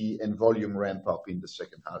seasonality and volume ramp up in the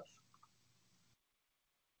second half.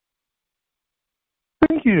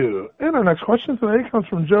 Thank you. And our next question today comes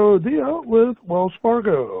from Joe O'Dea with Wells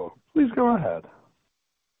Fargo. Please go ahead.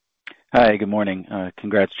 Hi, good morning.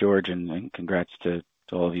 Congrats, George, and congrats to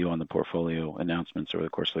all of you on the portfolio announcements over the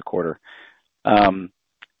course of the quarter.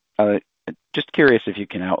 Just curious if you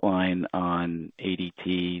can outline on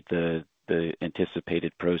ADT the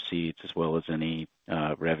anticipated proceeds as well as any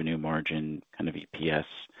revenue margin, kind of EPS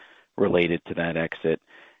related to that exit.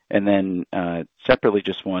 And then separately,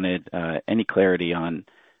 just wanted any clarity on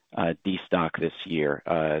destock this year.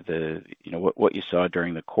 What you saw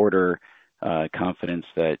during the quarter, confidence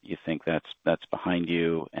that you think that's behind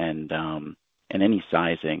you, and any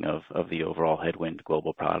sizing of the overall headwind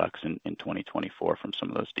global products in 2024 from some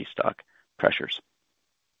of those destock pressures.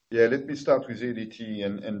 Yeah, let me start with ADT,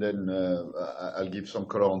 and then I'll give some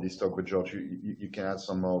color on destock, but George, you can add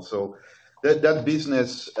some more. So that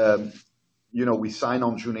business, we signed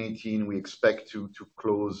on June 18. We expect to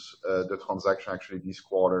close the transaction actually this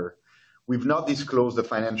quarter. We've not disclosed the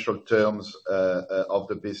financial terms of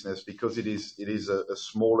the business because it is a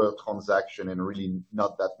smaller transaction and really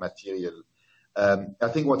not that material. I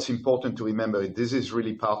think what's important to remember, this is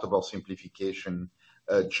really part of our simplification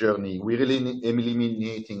journey. We're really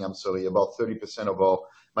eliminating, about 30% of our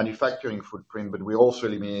manufacturing footprint, but we're also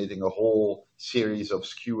eliminating a whole series of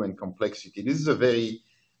SKU and complexity. This is a very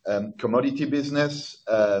commodity business,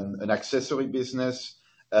 an accessory business,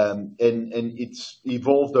 and it's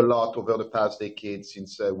evolved a lot over the past decade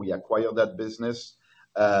since we acquired that business.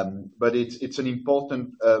 But it's an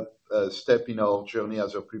important step in our journey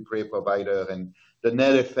as a prepaid provider, and the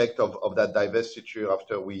net effect of that divestiture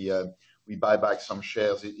after we buy back some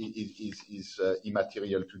shares is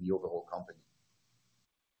immaterial to the overall company.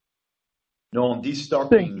 No, on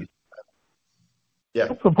destocking.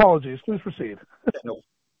 Yeah. Apologies. Please proceed.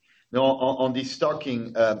 No, on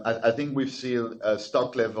destocking, I think we've seen a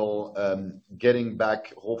stock level getting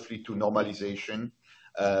back hopefully to normalization.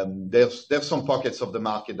 There's some pockets of the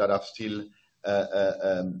market that are still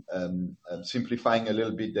simplifying a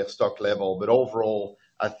little bit their stock level, but overall,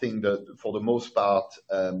 I think that for the most part,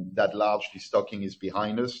 that large destocking is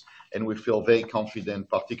behind us, and we feel very confident,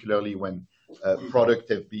 particularly when product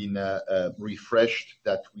have been refreshed,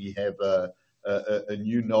 that we have a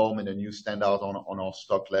new norm and a new standard on our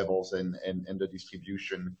stock levels, and the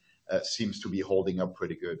distribution seems to be holding up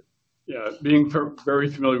pretty good. Yeah, being very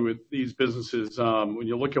familiar with these businesses, when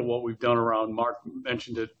you look at what we've done around, Mark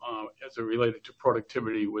mentioned it as it related to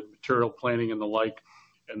productivity with material planning and the like,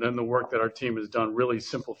 and then the work that our team has done really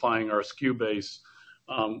simplifying our SKU base.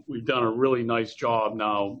 We've done a really nice job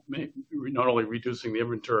now, not only reducing the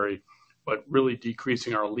inventory, but really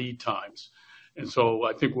decreasing our lead times. And so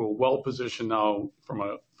I think we're well positioned now from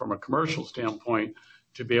a commercial standpoint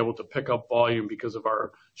to be able to pick up volume because of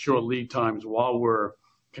our short lead times while we're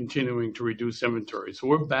continuing to reduce inventory. So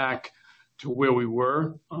we're back to where we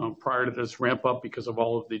were prior to this ramp up because of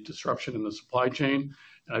all of the disruption in the supply chain.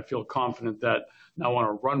 And I feel confident that now on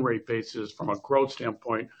a run rate basis, from a growth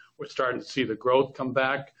standpoint, we're starting to see the growth come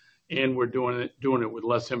back, and we're doing it with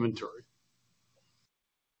less inventory.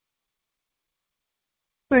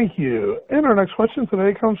 Thank you. And our next question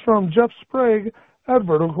today comes from Jeff Sprague at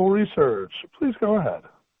Vertical Research. Please go ahead.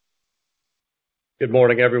 Good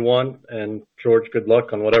morning, everyone. And George, good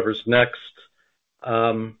luck on whatever's next.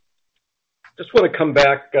 Just want to come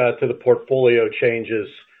back to the portfolio changes.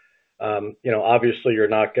 Obviously, you're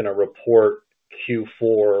not going to report Q4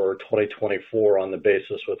 or 2024 on the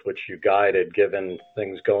basis with which you guided, given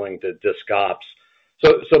things going to disc ops.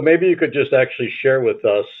 So maybe you could just actually share with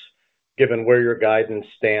us, given where your guidance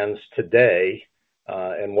stands today,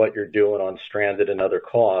 and what you're doing on stranded and other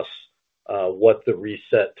costs, what the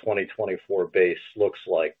reset 2024 base looks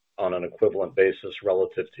like on an equivalent basis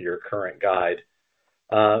relative to your current guide.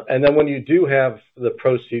 And then when you do have the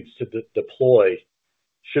proceeds to deploy,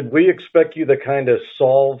 should we expect you to kind of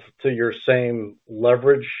solve to your same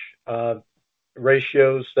leverage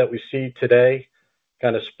ratios that we see today,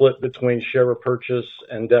 kind of split between share repurchase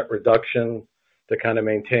and debt reduction to kind of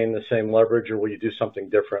maintain the same leverage, or will you do something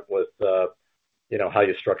different with how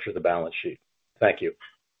you structure the balance sheet? Thank you.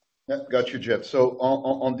 Yeah, got you, Jeff. So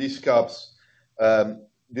on these caps,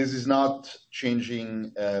 this is not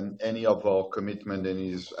changing any of our commitment, and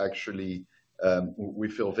is actually we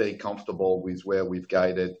feel very comfortable with where we've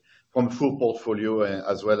guided from full portfolio,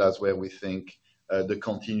 as well as where we think the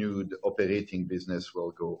continued operating business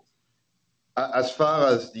will go. As far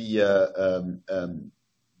as the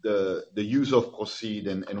use of proceeds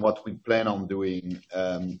and what we plan on doing,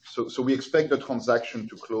 so we expect the transaction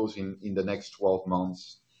to close in the next 12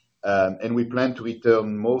 months, and we plan to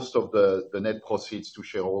return most of the net proceeds to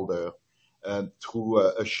shareholder through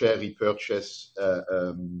a share repurchase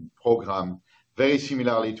program, very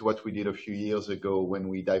similarly to what we did a few years ago when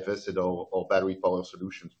we divested our battery power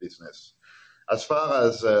solutions business. As far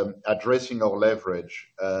as addressing our leverage,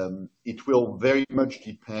 it will very much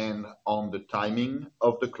depend on the timing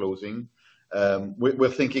of the closing. We're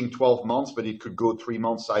thinking 12 months, but it could go 3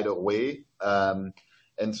 months either way.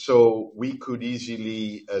 And so we could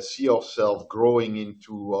easily see ourselves growing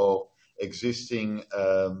into our existing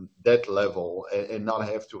debt level and not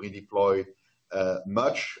have to redeploy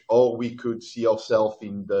much, or we could see ourselves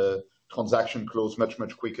in the transaction close much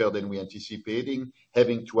quicker than we anticipating,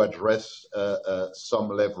 having to address some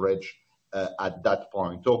leverage at that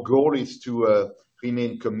point. Our goal is to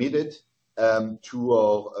remain committed to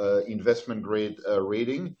our investment grade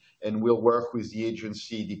rating, and we'll work with the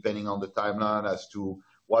agency depending on the timeline as to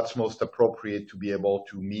what's most appropriate to be able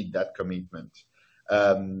to meet that commitment.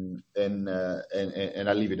 And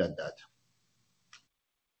I'll leave it at that.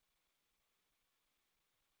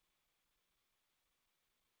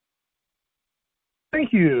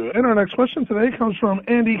 Thank you. And our next question today comes from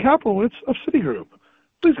Andy Kaplowitz of Citigroup.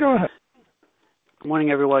 Please go ahead. Good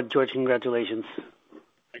morning, everyone. George, congratulations.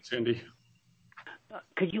 Thanks, Andy.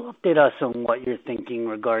 Could you update us on what you're thinking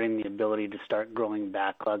regarding the ability to start growing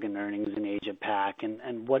backlog and earnings in Asia Pac,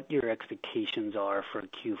 and what your expectations are for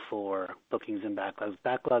Q4 bookings and backlogs?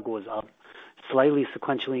 Backlog was up slightly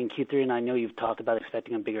sequentially in Q3, and I know you've talked about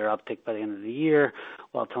expecting a bigger uptick by the end of the year,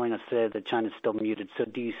 while telling us today that China's still muted. So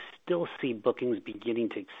do you still see bookings beginning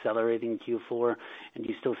to accelerate in Q4, and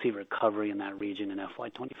do you still see recovery in that region in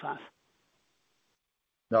FY25?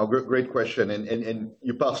 No, great question, and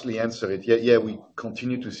you partially answered it. Yeah, we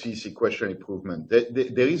continue to see sequential improvement.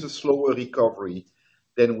 There is a slower recovery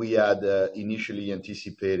than we had initially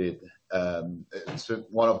anticipated. So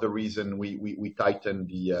one of the reasons we tightened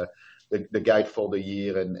the guide for the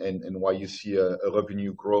year, and why you see a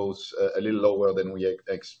revenue growth a little lower than we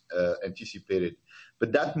anticipated.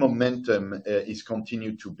 But that momentum is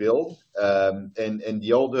continued to build, and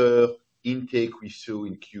the order intake we saw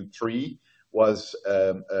in Q3 was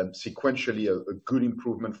sequentially a good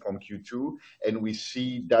improvement from Q2, and we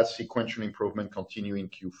see that sequential improvement continue in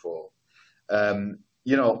Q4.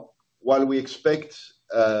 While we expect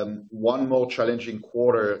one more challenging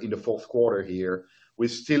quarter in the fourth quarter here, we're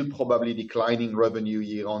still probably declining revenue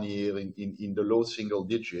year on year in the low single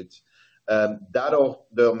digits. That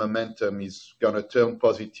the momentum is going to turn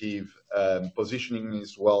positive, positioning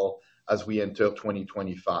as well as we enter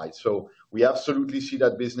 2025. So we absolutely see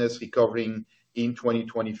that business recovering in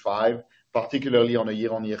 2025, particularly on a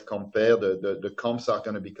year-on-year compare. The comps are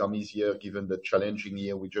going to become easier given the challenging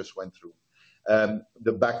year we just went through.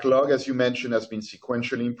 The backlog, as you mentioned, has been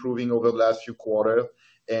sequentially improving over the last few quarters,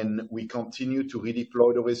 and we continue to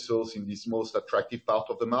redeploy the resource in this most attractive part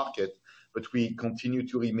of the market, but we continue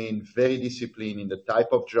to remain very disciplined in the type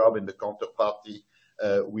of job and the counterparty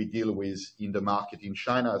we deal with in the market in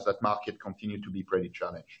China, as that market continues to be pretty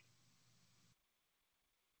challenged.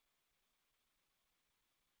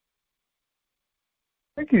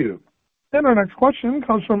 Thank you. And our next question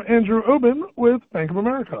comes from Andrew Obin with Bank of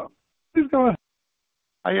America. Please go ahead.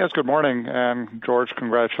 Hi, yes, good morning, and George,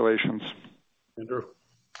 congratulations. Andrew.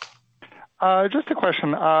 Just a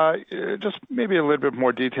question, just maybe a little bit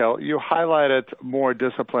more detail. You highlighted more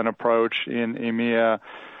disciplined approach in EMEA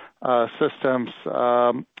systems.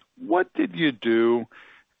 What did you do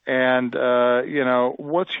And,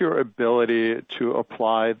 what's your ability to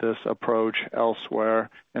apply this approach elsewhere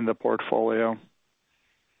in the portfolio?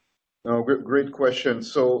 No, great question.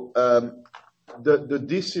 So the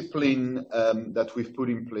discipline that we've put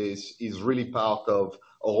in place is really part of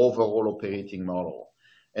our overall operating model.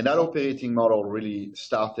 And that operating model really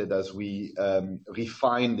started as we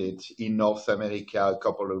refined it in North America a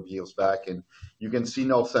couple of years back. And you can see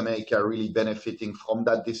North America really benefiting from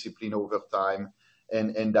that discipline over time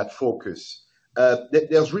and that focus.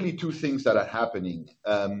 There's really two things that are happening.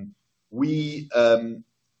 We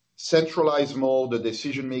centralize more the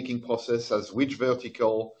decision-making process as which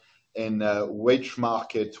vertical and which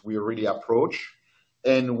market we really approach.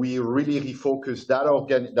 And we really refocus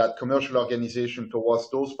that commercial organization towards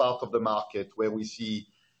those parts of the market where we see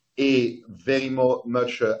a very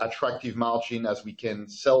much attractive margin as we can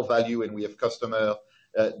sell value and we have customers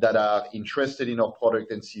that are interested in our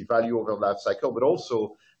product and see value over that cycle, but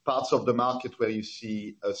also parts of the market where you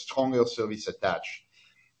see a stronger service attached.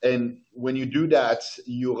 And when you do that,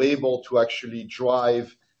 you're able to actually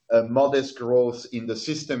drive a modest growth in the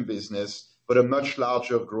system business, but a much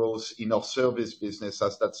larger growth in our service business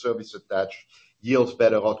as that service attach yields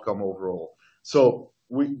better outcome overall. So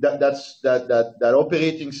that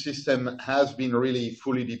operating system has been really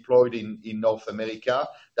fully deployed in North America.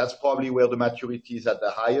 That's probably where the maturity is at the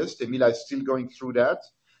highest. EMEALA is still going through that.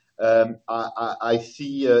 I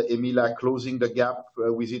see EMEALA closing the gap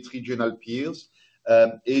with its regional peers.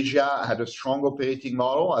 Asia had a strong operating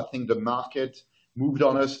model. I think the market moved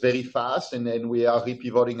on us very fast, and we are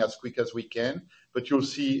repivoting as quick as we can. But you'll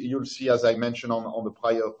see, as I mentioned on the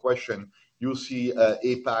prior question, you'll see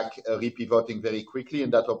APAC repivoting very quickly,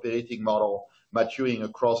 and that operating model maturing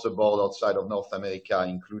across the board outside of North America,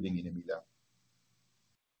 including in EMEALA.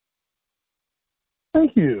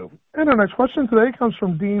 Thank you. And our next question today comes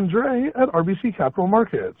from Deane Dray at RBC Capital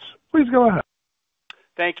Markets. Please go ahead.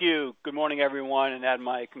 Thank you. Good morning, everyone, and add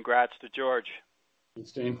my congrats to George.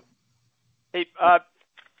 Thanks, Deane. Hey, I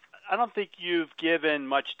don't think you've given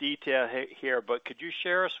much detail here, but could you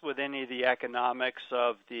share us with any of the economics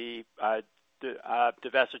of the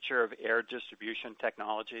divestiture of air distribution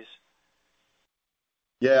technologies?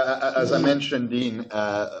 Yeah, as I mentioned, Dean,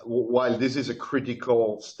 while this is a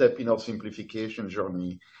critical step in our simplification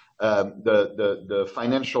journey, the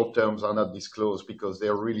financial terms are not disclosed because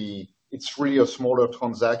it's really a smaller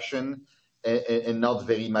transaction and not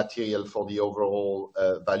very material for the overall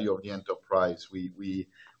value of the enterprise. We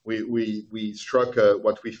struck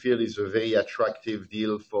what we feel is a very attractive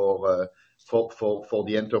deal for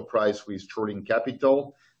the enterprise with Sterling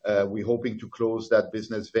Capital. We're hoping to close that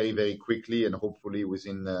business very, very quickly and hopefully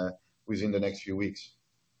within the next few weeks.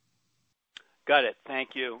 Got it.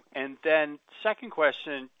 Thank you. And then second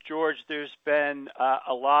question, George, there's been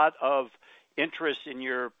a lot of interest in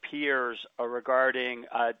your peers regarding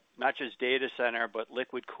not just data center, but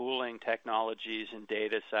liquid cooling technologies in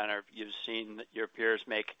data center. You've seen your peers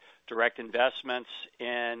make direct investments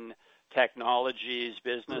in technologies,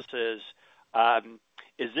 businesses.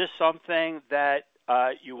 Is this something that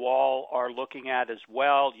you all are looking at as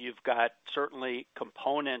well? You've got certainly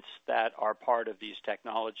components that are part of these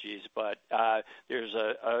technologies, but there's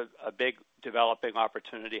a big developing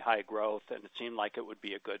opportunity, high growth, and it seemed like it would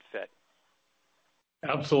be a good fit.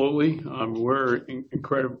 Absolutely. We're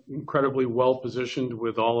incredibly well positioned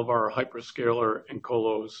with all of our hyperscaler and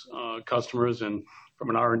colos customers, and from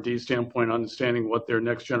an R&D standpoint, understanding what their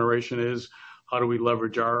next generation is, how do we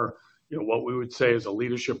leverage our, what we would say is a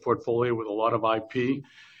leadership portfolio with a lot of IP.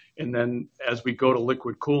 And then as we go to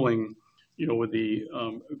liquid cooling, with the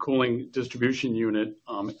cooling distribution unit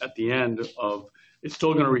at the end of, it's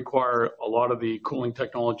still going to require a lot of the cooling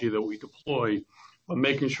technology that we deploy, but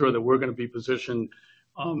making sure that we're going to be positioned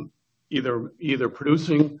either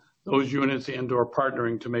producing those units and/or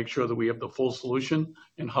partnering to make sure that we have the full solution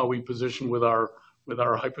and how we position with our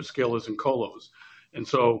hyperscalers and colos. And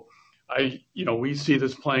so we see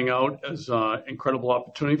this playing out as an incredible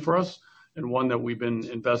opportunity for us and one that we've been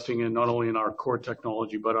investing in not only in our core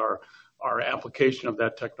technology, but our application of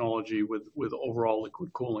that technology with overall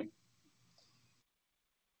liquid cooling.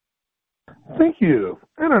 Thank you.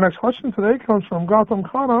 And our next question today comes from Gautam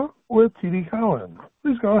Khanna with TD Cowen.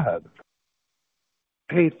 Please go ahead.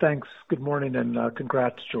 Hey, thanks. Good morning and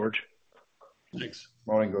congrats, George. Thanks.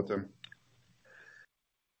 Morning, Gautam.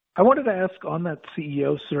 I wanted to ask on that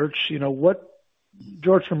CEO search,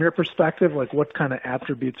 George, from your perspective, what kind of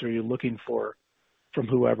attributes are you looking for from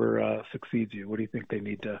whoever succeeds you? What do you think they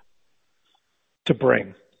need to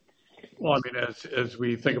bring? Well, I mean, as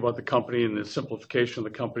we think about the company and the simplification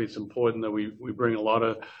of the company, it's important that we bring a lot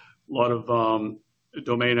of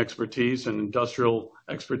domain expertise and industrial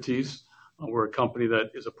expertise. We're a company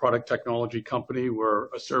that is a product technology company. We're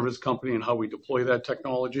a service company in how we deploy that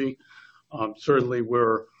technology. Certainly,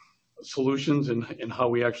 we're solutions in how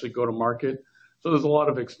we actually go to market. So there's a lot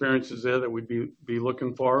of experiences there that we'd be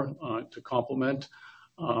looking for to complement.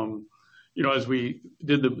 As we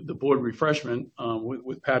did the board refreshment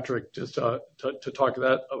with Patrick, just to talk to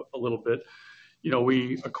that a little bit,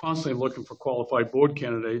 we are constantly looking for qualified board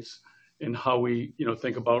candidates in how we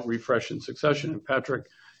think about refresh and succession. And Patrick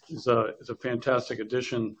is a fantastic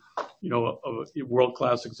addition, of a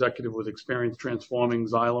world-class executive with experience transforming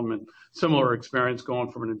Xylem and similar experience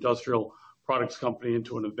going from an industrial products company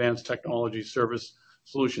into an advanced technology service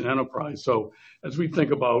solution enterprise. So as we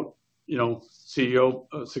think about, CEO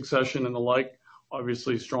succession and the like,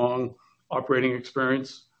 obviously strong operating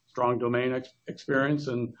experience, strong domain experience,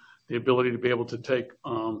 and the ability to be able to take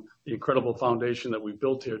the incredible foundation that we've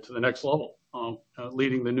built here to the next level,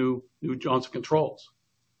 leading the new Johnson Controls.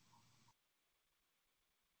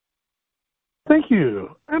 Thank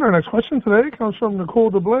you. And our next question today comes from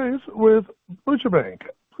Nicole DeBlase with Deutsche Bank.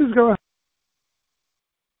 Please go ahead.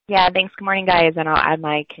 Yeah, thanks. Good morning, guys. And I'll add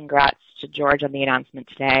my congrats to George on the announcement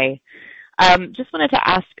today. Just wanted to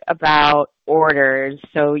ask about orders.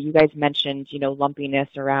 So you guys mentioned, lumpiness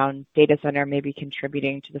around data center maybe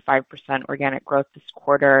contributing to the 5% organic growth this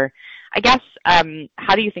quarter. I guess,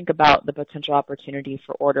 how do you think about the potential opportunity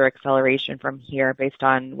for order acceleration from here based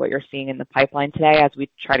on what you're seeing in the pipeline today as we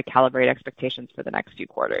try to calibrate expectations for the next few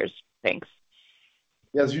quarters? Thanks.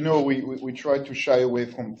 As you know, we try to shy away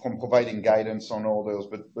from providing guidance on orders,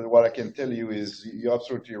 but what I can tell you is you're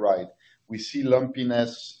absolutely right. We see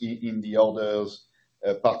lumpiness in the orders,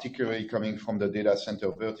 particularly coming from the data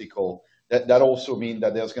center vertical. That also means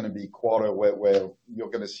that there's going to be a quarter where you're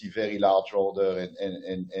going to see very large order,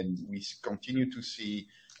 and we continue to see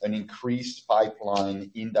an increased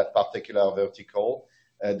pipeline in that particular vertical.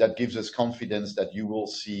 That gives us confidence that you will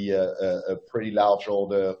see a pretty large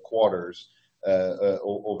order quarters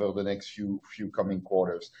over the next few coming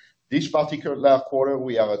quarters. This particular quarter,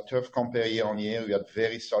 we have a tough compare year on year. We had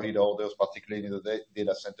very solid orders, particularly in the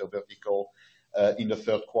data center vertical in the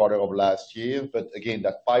third quarter of last year. But again,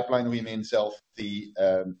 that pipeline remains healthy,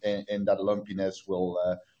 and that lumpiness will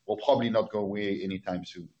probably not go away anytime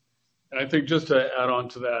soon. And I think just to add on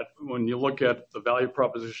to that, when you look at the value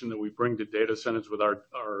proposition that we bring to data centers with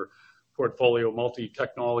our portfolio,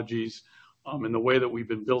 multi-technologies, and the way that we've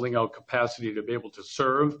been building out capacity to be able to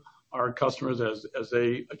serve our customers as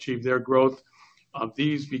they achieve their growth,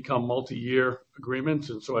 these become multi-year agreements.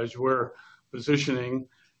 And so as we're positioning,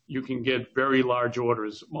 you can get very large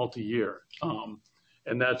orders multi-year.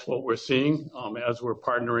 And that's what we're seeing as we're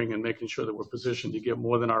partnering and making sure that we're positioned to get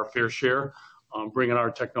more than our fair share, bringing our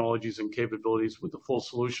technologies and capabilities with the full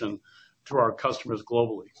solution to our customers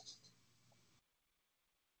globally.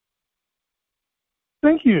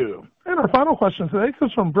 Thank you. And our final question today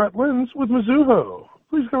comes from Brett Linz with Mizuho.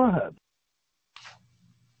 Please go ahead.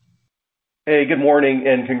 Hey, good morning,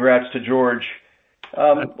 and congrats to George.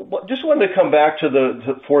 Just wanted to come back to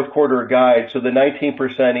the fourth quarter guide. So the 19%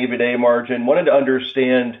 EBITDA margin, wanted to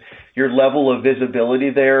understand your level of visibility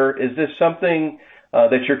there. Is this something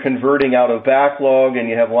that you're converting out of backlog and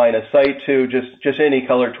you have line of sight to? Just any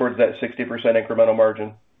color towards that 60% incremental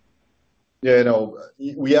margin. Yeah,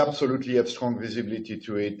 we absolutely have strong visibility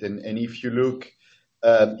to it. And if you look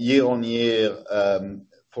year on year,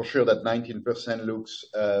 for sure that 19% looks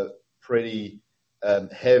pretty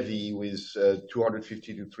heavy with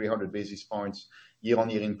 250 to 300 basis points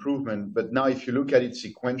year-on-year improvement. But now if you look at it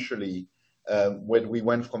sequentially, when we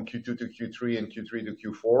went from Q2 to Q3 and Q3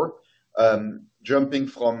 to Q4, jumping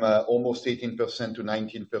from almost 18% to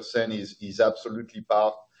 19% is absolutely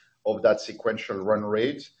part of that sequential run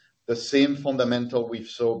rate. The same fundamental we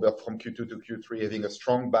saw from Q2 to Q3, having a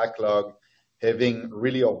strong backlog, having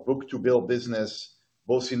really a book-to-bill business,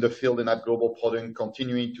 both in the field and at Global Product,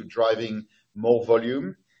 continuing to driving more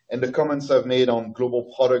volume. And the comments I've made on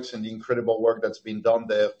Global Products and the incredible work that's been done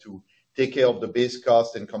there to take care of the base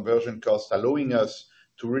cost and conversion costs, allowing us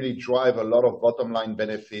to really drive a lot of bottom line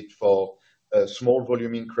benefit for a small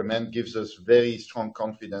volume increment, gives us very strong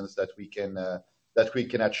confidence that we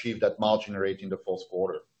can achieve that margin rate in the fourth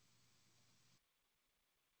quarter.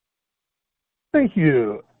 Thank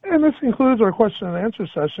you. And this concludes our question and answer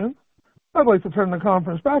session. I'd like to turn the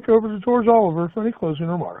conference back over to George Oliver for any closing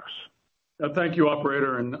remarks. Thank you,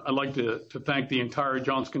 operator. And I'd like to thank the entire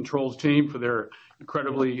Johnson Controls team for their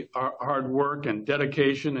incredibly hard work and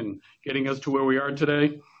dedication in getting us to where we are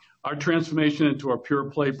today. Our transformation into a pure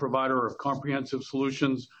play provider of comprehensive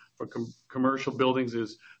solutions for commercial buildings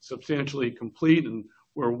is substantially complete, and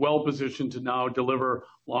we're well positioned to now deliver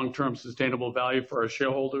long-term sustainable value for our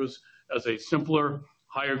shareholders as a simpler,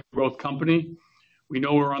 higher growth company. We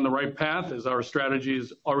know we're on the right path as our strategy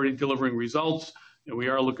is already delivering results, and we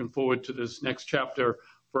are looking forward to this next chapter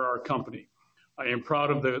for our company. I am proud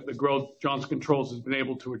of the growth Johnson Controls has been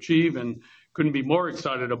able to achieve and couldn't be more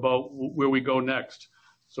excited about where we go next.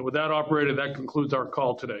 So with that, operator, that concludes our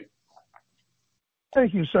call today.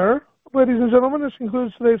 Thank you, sir. Ladies and gentlemen, this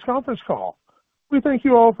concludes today's conference call. We thank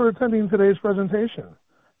you all for attending today's presentation.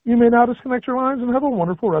 You may now disconnect your lines and have a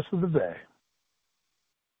wonderful rest of the day.